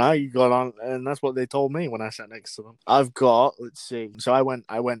just when I got on, and that's what they told me when I sat next to them. I've got, let's see. So I went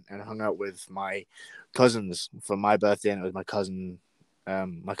and hung out with my cousins for my birthday, and it was my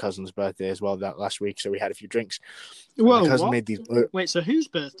cousin's birthday as well that last week. So we had a few drinks. Whoa, my cousin what? made these. Wait, so whose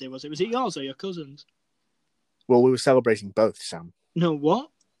birthday was it? Was it yours or your cousin's? Well, we were celebrating both, Sam. No, what?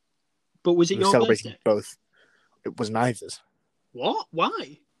 But was it your celebrating birthday? Both. It was neither's. What?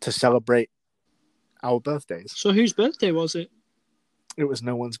 Why? To celebrate our birthdays. So whose birthday was it? It was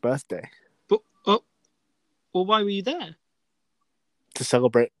no one's birthday. But well, why were you there? To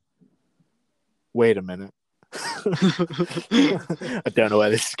celebrate. Wait a minute. I don't know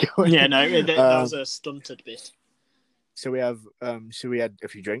where this is going. Yeah, no, that was a stunted bit. So we had a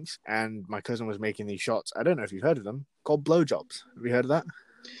few drinks, and my cousin was making these shots. I don't know if you've heard of them, called blowjobs. Have you heard of that?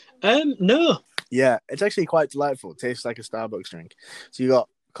 No. Yeah, it's actually quite delightful. It tastes like a Starbucks drink. So you got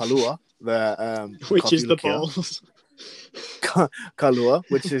Kahlua, the which is the liqueur. balls. Kahlua,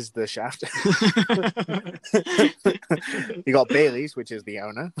 which is the shaft. You got Bailey's, which is the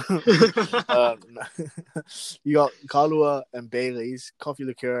owner. You got Kahlua and Bailey's, coffee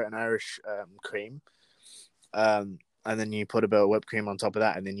liqueur and Irish cream. And then you put a bit of whipped cream on top of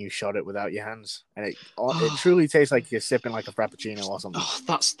that, and then you shot it without your hands. And it truly tastes like you're sipping like a Frappuccino or something. Oh,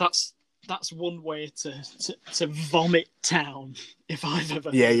 that's one way to vomit town, if I've ever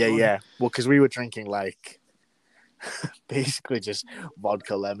heard one. Yeah. Well, because we were drinking like basically just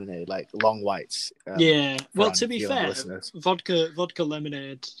vodka lemonade, like long whites. Yeah. Well, to be fair, vodka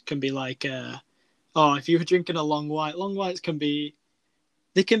lemonade can be like, if you were drinking a long whites can be.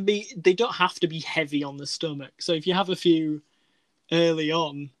 They don't have to be heavy on the stomach. So if you have a few early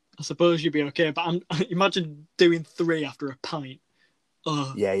on, I suppose you'd be okay. But imagine doing 3 after a pint.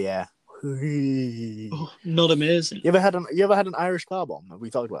 Oh. Yeah. Oh, not amazing. You ever had an Irish car bomb? Have we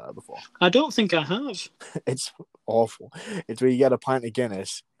talked about that before? I don't think I have. It's awful. It's where you get a pint of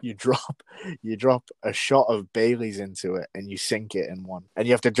Guinness, you drop a shot of Bailey's into it, and you sink it in one. And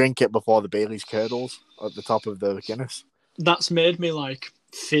you have to drink it before the Bailey's curdles at the top of the Guinness. That's made me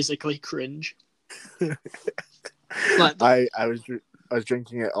physically cringe. I was I was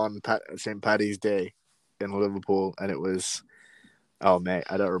drinking it on St. Paddy's Day in Liverpool, and it was, oh mate,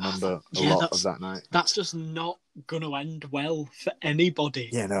 I don't remember a lot of that night. That's just not gonna end well for anybody.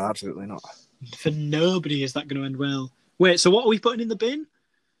 Yeah, no, absolutely not. For nobody is that gonna end well. Wait, so what are we putting in the bin?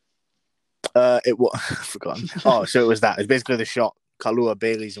 It was forgotten. Oh, so it was that. It's basically the shot, Kahlua,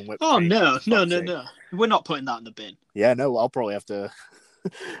 Baileys, and whipped cream. No. We're not putting that in the bin. Yeah, no, I'll probably have to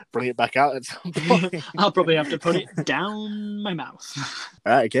bring it back out at some point. I'll probably have to put it down my mouth.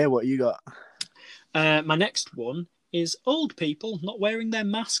 All right, okay, what you got? My next one is old people not wearing their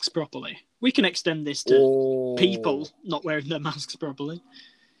masks properly. We can extend this to people not wearing their masks properly.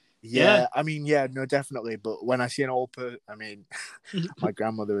 Yeah, I mean, yeah, no, definitely. But when I see an old person, I mean, my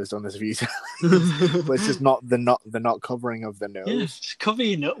grandmother has done this a few times, but it's just not the not covering of the nose. Yeah, just cover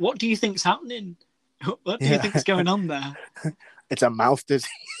your nose. What do you think's happening? What do you think's going on there? It's a mouth disease.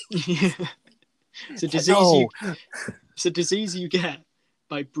 It's a disease. It's a disease you get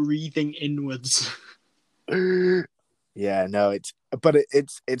by breathing inwards. Yeah, no, it's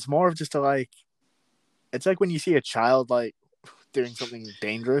more of just it's like when you see a child like doing something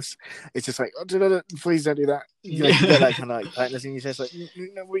dangerous, it's just like, oh, please don't do that. You get that kind of like tightness in your chest, like,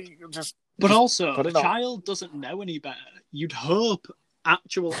 no, we just. But also, a child doesn't know any better. You'd hope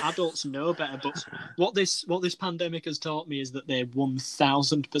actual adults know better, but what this pandemic has taught me is that they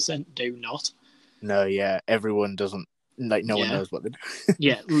 1000% do not. No, yeah, everyone doesn't. Like, no one knows what they do.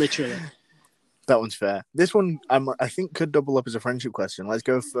 Yeah, literally. That one's fair. This one, I think, could double up as a friendship question. Let's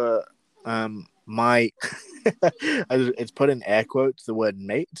go for my. It's put in air quotes the word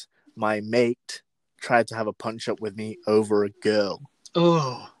mate. My mate tried to have a punch up with me over a girl.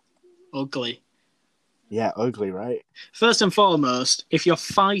 Oh, ugly. Yeah, ugly, right? First and foremost, if you're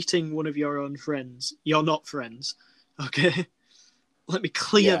fighting one of your own friends, you're not friends. Okay? Let me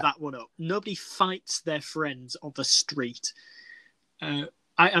clear that one up. Nobody fights their friends on the street.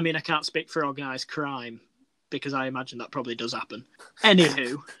 I mean, I can't speak for organised crime because I imagine that probably does happen.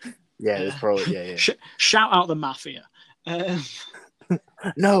 Anywho. Yeah, it's probably, yeah. Shout out the mafia.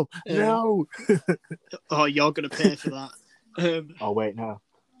 No. Oh, you're going to pay for that. Oh, wait, no.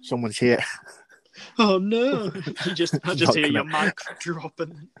 Someone's here. Oh, no. I just hear your mic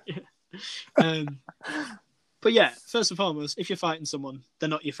dropping. Yeah. But yeah, first and foremost, if you're fighting someone, they're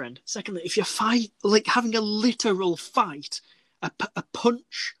not your friend. Secondly, if you're having a literal fight, a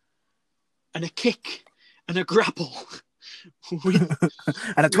punch and a kick and a grapple...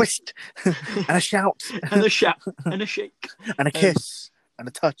 and a twist and a shout and a shake and a kiss and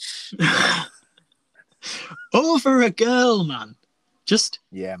a touch over a girl, man. Just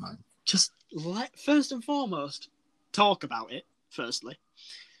first and foremost, talk about it. Firstly,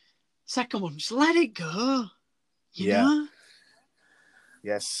 second one, just let it go. You know?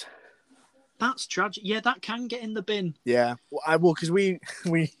 Yes, that's tragic. Yeah, that can get in the bin. Yeah, well, because we've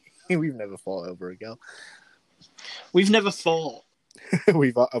never fought over a girl. We've never fought. Have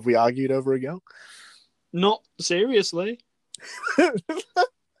we argued over a girl? Not seriously.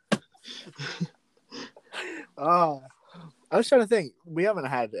 I was trying to think. We haven't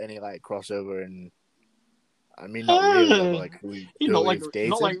had any like crossover, and I mean, not really. Like we've dated.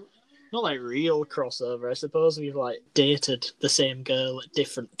 Not like real crossover. I suppose we've like dated the same girl at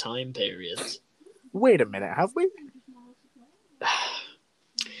different time periods. Wait a minute, have we?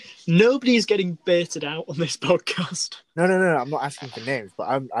 Nobody's getting baited out on this podcast. No. I'm not asking for names, but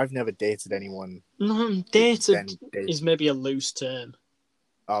I've never dated anyone. No, dated is maybe a loose term.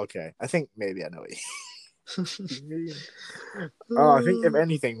 Oh, okay, I think maybe I know it. I think if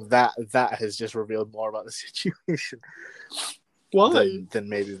anything, that has just revealed more about the situation. Why? Than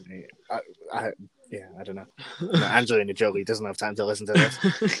maybe me. I don't know. Angelina Jolie doesn't have time to listen to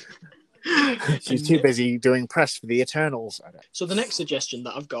this. She's too busy doing press for the Eternals. So the next suggestion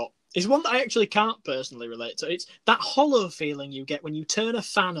that I've got is one that I actually can't personally relate to. It's that hollow feeling you get when you turn a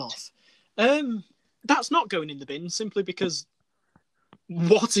fan off. That's not going in the bin simply because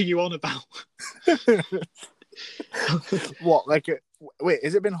what are you on about? What? Wait,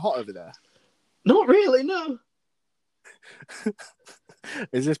 has it been hot over there? Not really, no.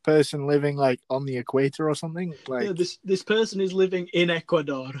 Is this person living like on the equator or something? Like this person is living in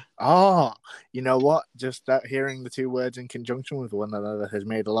Ecuador. Oh, you know what? Just that hearing the two words in conjunction with one another has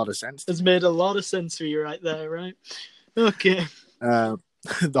made a lot of sense. It's made a lot of sense for you right there, right? Okay.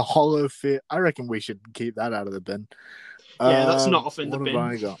 The hollow fear. I reckon we should keep that out of the bin. Yeah, that's not off in the bin. What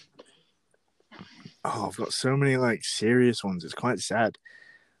have I got? Oh, I've got so many like serious ones. It's quite sad.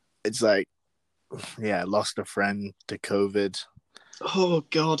 It's like, yeah, lost a friend to COVID. Oh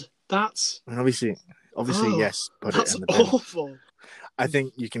God, that's and obviously, yes. Put that's it in the bin. awful. I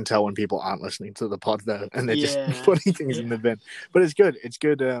think you can tell when people aren't listening to the pod though, and they're just Yeah. putting things in the bin. But it's good. It's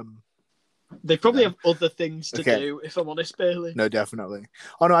good. They probably have other things to do, if I'm honest, Bailey. No, definitely.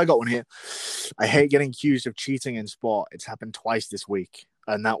 Oh no, I got one here. I hate getting accused of cheating in sport. It's happened twice this week,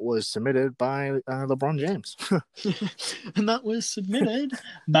 and that was submitted by LeBron James. And that was submitted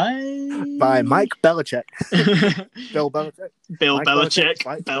by Mike Belichick. Bill Belichick. Bill Mike Belichick.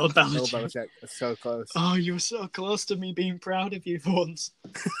 Right? Bill Belichick. Bill Belichick. That's so close. Oh, you were so close to me being proud of you for once.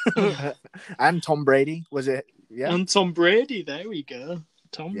 And Tom Brady, was it? Yeah. And Tom Brady. There we go.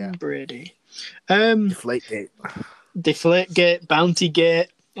 Tom Brady. Deflategate. Deflategate, Bountygate,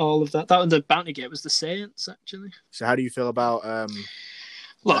 all of that. That was the Bountygate was the Saints, actually. So how do you feel about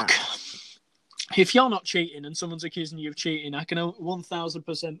Look, if you're not cheating and someone's accusing you of cheating, I can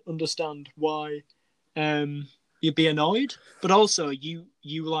 1000% understand why you'd be annoyed. But also, you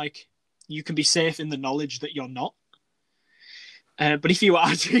can be safe in the knowledge that you're not. But if you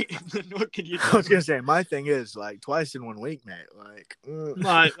are cheating, then what can you do? I was gonna say, my thing is like twice in 1 week, mate. Like,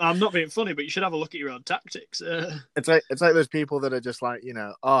 I'm not being funny, but you should have a look at your own tactics. It's like those people that are just like,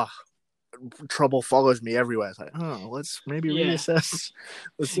 trouble follows me everywhere. It's like, let's maybe reassess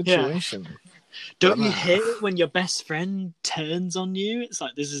the situation. Don't you hate it when your best friend turns on you? It's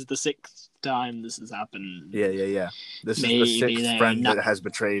like, this is the 6th time this has happened. Yeah. This is the 6th friend that has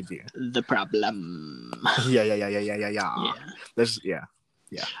betrayed you. The problem. Yeah.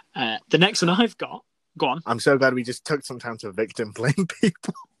 The next one I've got. Go on. I'm so glad we just took some time to victim blame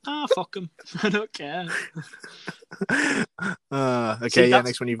people. Fuck them. I don't care. Okay, See,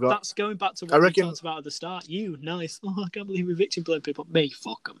 next one you've got. That's going back to what we talked about at the start. You, nice. Oh, I can't believe we victim blame people. Me,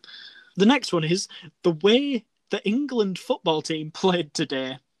 fuck them. The next one is the way the England football team played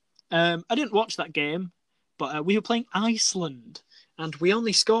today. I didn't watch that game, but we were playing Iceland, and we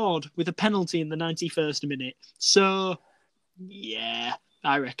only scored with a penalty in the 91st minute. So, yeah,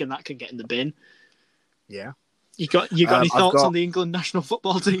 I reckon that can get in the bin. Yeah. You got any thoughts on the England national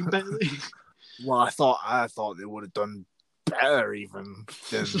football team, Bailey? Well, I thought they would have done better even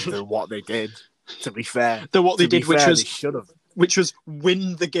than what they did. To be fair, which was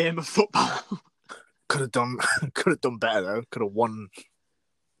win the game of football. Could have done better though. Could have won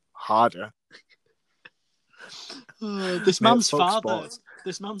harder. This man's father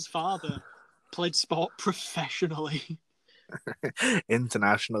played sport professionally.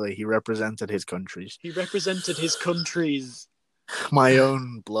 Internationally, he represented his countries. My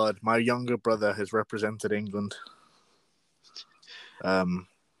own blood, my younger brother has represented England. And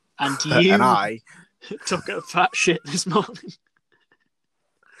you and I took a fat shit this morning.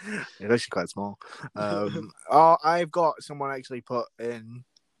 It's actually quite small. I've got someone actually put in,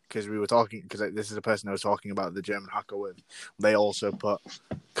 because we were talking, because this is a person I was talking about the German hacker with. They also put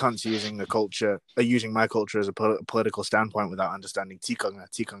cunts using my culture as a political standpoint without understanding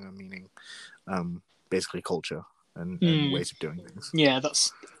Tikunga meaning basically culture and ways of doing things. Yeah,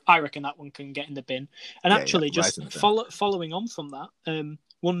 I reckon that one can get in the bin. And following on from that,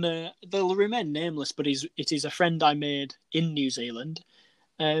 they'll remain nameless, but it is a friend I made in New Zealand.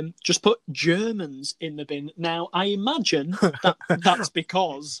 Just put Germans in the bin. Now, I imagine that's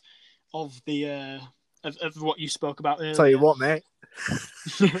because of the of what you spoke about earlier. Tell you what, mate.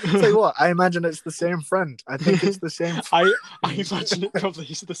 Tell you what, I imagine it's the same friend. I think it's the same. I imagine it probably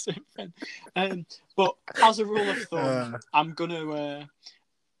is the same friend. But as a rule of thumb, I'm gonna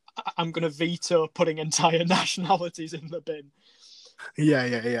veto putting entire nationalities in the bin.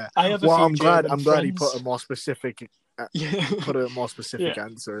 Yeah. I have I'm glad he put a more specific. Put a more specific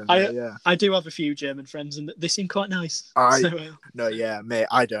answer in there. I do have a few German friends, and they seem quite nice. No, yeah, mate,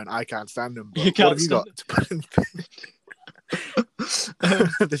 I don't. I can't stand them. But you can't what have you got to put in the bin?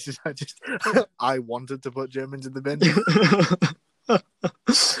 This is I wanted to put Germans in the bin.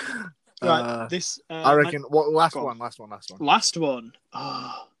 Right, I reckon. Last one. Last one.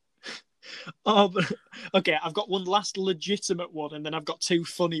 But okay. I've got one last legitimate one, and then I've got two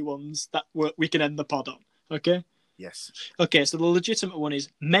funny ones that we can end the pod on. Okay. Yes. Okay, so the legitimate one is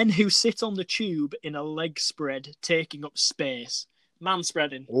men who sit on the tube in a leg spread, taking up space.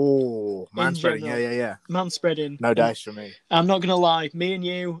 Manspreading. Oh, manspreading. Yeah. Manspreading. No dice for me. I'm not going to lie. Me and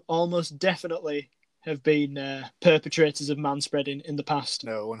you almost definitely have been perpetrators of manspreading in the past.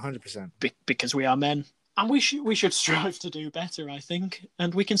 No, 100%. Because we are men. And we should strive to do better, I think.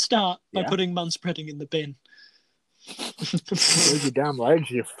 And we can start by putting manspreading in the bin. Close your damn legs,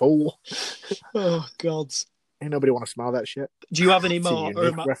 you fool. Oh, gods. Ain't nobody want to smell that shit. Do you have any more?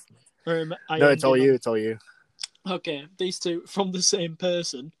 No, it's all you. Okay, these two from the same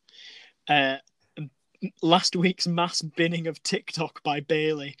person. last week's mass binning of TikTok by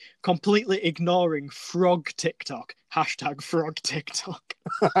Bailey, completely ignoring frog TikTok. Hashtag frog TikTok.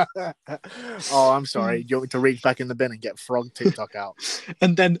 Oh, I'm sorry. You want me to reach back in the bin and get frog TikTok out?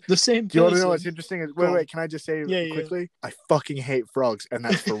 And then the same person... Do you want to know what's interesting? Wait, can I just say quickly? Yeah. I fucking hate frogs, and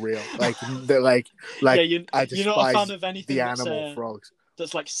that's for real. Like, they're like I despise you're not a fan of anything the animal frogs.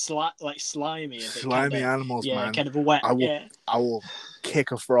 That's like slimy. Slimy animals, man. Kind of wet. I will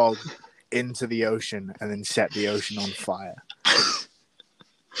kick a frog into the ocean and then set the ocean on fire.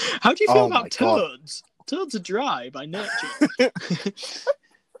 How do you feel about toads? God. Toads are dry by nature.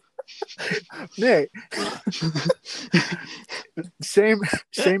 Nick, same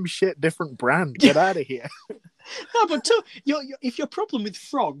shit, different brand. Get out of here. No, but if your problem with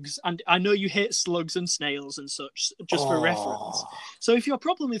frogs, and I know you hate slugs and snails and such, just for reference. So if your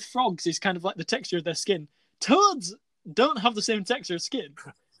problem with frogs is kind of like the texture of their skin, toads don't have the same texture of skin.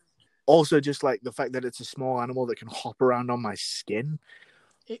 Also, just like the fact that it's a small animal that can hop around on my skin.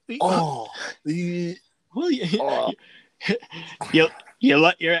 Well, you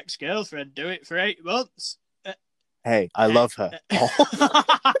let your ex-girlfriend do it for 8 months. Hey, I love her.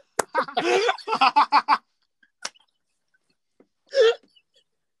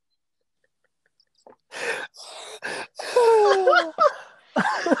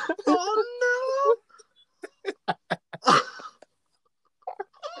 Oh no!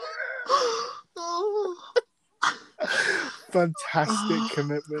 Fantastic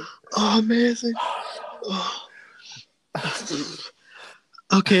commitment. Oh, amazing.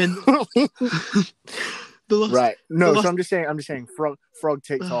 Okay. Right. No, so I'm just saying frog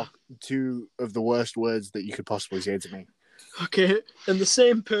TikTok, 2 of the worst words that you could possibly say to me. Okay, and the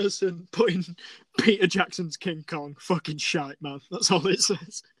same person putting Peter Jackson's King Kong, fucking shite, man. That's all it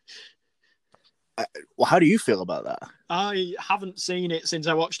says. Well, how do you feel about that? I haven't seen it since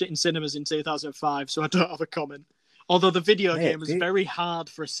I watched it in cinemas in 2005, so I don't have a comment. Although the video game was very hard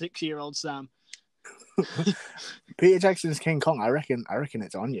for a 6-year-old Sam. Peter Jackson's King Kong, I reckon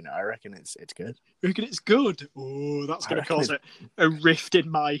it's on, you know. I reckon it's good. You reckon it's good? Oh, that's going to cause a rift in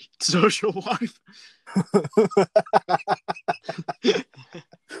my social life.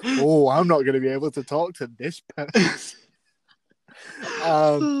 Oh, I'm not going to be able to talk to this person.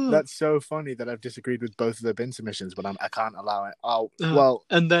 That's so funny that I've disagreed with both of the bin submissions, but I can't allow it.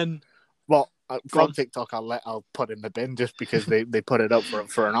 And then... From TikTok, I'll put in the bin just because they put it up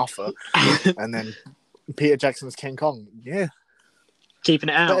for an offer. And then Peter Jackson's King Kong, keeping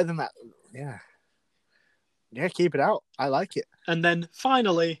it out. Better than that, keep it out. I like it. And then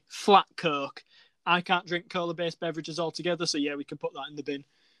finally, flat Coke. I can't drink cola-based beverages altogether, so we can put that in the bin.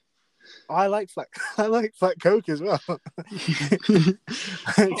 I like flat Coke as well. I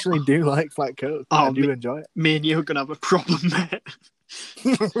actually do like flat Coke. I do enjoy it. Me and you are gonna have a problem, mate.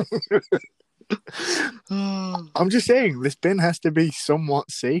 I'm just saying, this bin has to be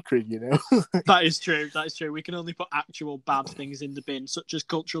somewhat sacred, you know. That is true. We can only put actual bad things in the bin, such as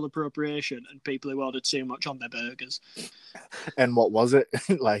cultural appropriation and people who ordered too much on their burgers. And what was it?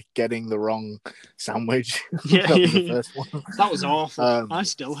 Like getting the wrong sandwich. Yeah, that was the first one. That was awful. I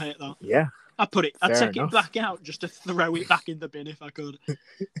still hate that. Yeah, I'd take it back out just to throw it back in the bin if I could.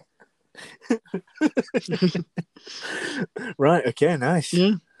 Right. Okay. Nice.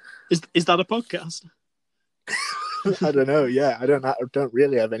 Yeah. Is that a podcast? I don't know. Yeah, I don't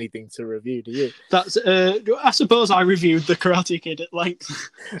really have anything to review. Do you? That's. I suppose I reviewed the Karate Kid at length.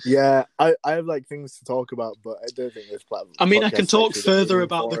 Yeah, I have like things to talk about, but I don't think this platform. I mean, I can talk further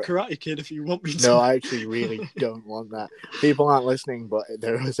about the Karate Kid if you want me to. No, I actually really don't want that. People aren't listening, but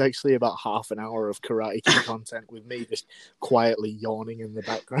there was actually about half an hour of Karate Kid content with me just quietly yawning in the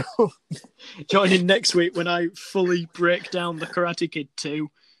background. Join in next week when I fully break down the Karate Kid 2.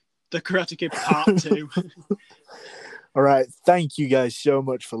 The Karate Kid Part 2. All right. Thank you guys so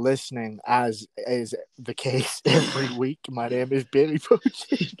much for listening, as is the case every week. My name is Billy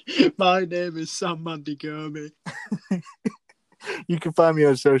Poachin. My name is Sam Mandigomi. You can find me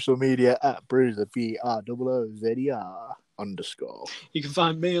on social media at Bruiser, BROOZER _. You can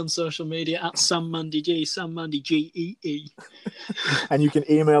find me on social media at SamMandyG, SamMandyGEE. And you can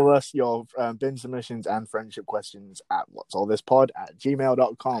email us your bin submissions and friendship questions at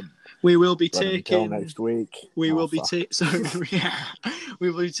whatsallthispod@gmail.com. We will be taking... Until next week. We will be taking...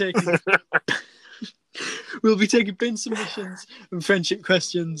 We'll be taking bin submissions and friendship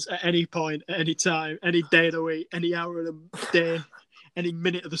questions at any point, at any time, any day of the week, any hour of the day, any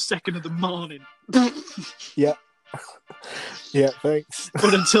minute of the second of the morning. Yeah. Yeah, thanks.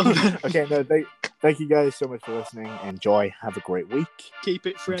 But until then... Okay, no, thank you guys so much for listening. Enjoy. Have a great week. Keep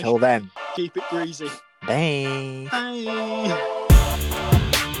it fresh. Until then. Keep it breezy. Bye. Bye.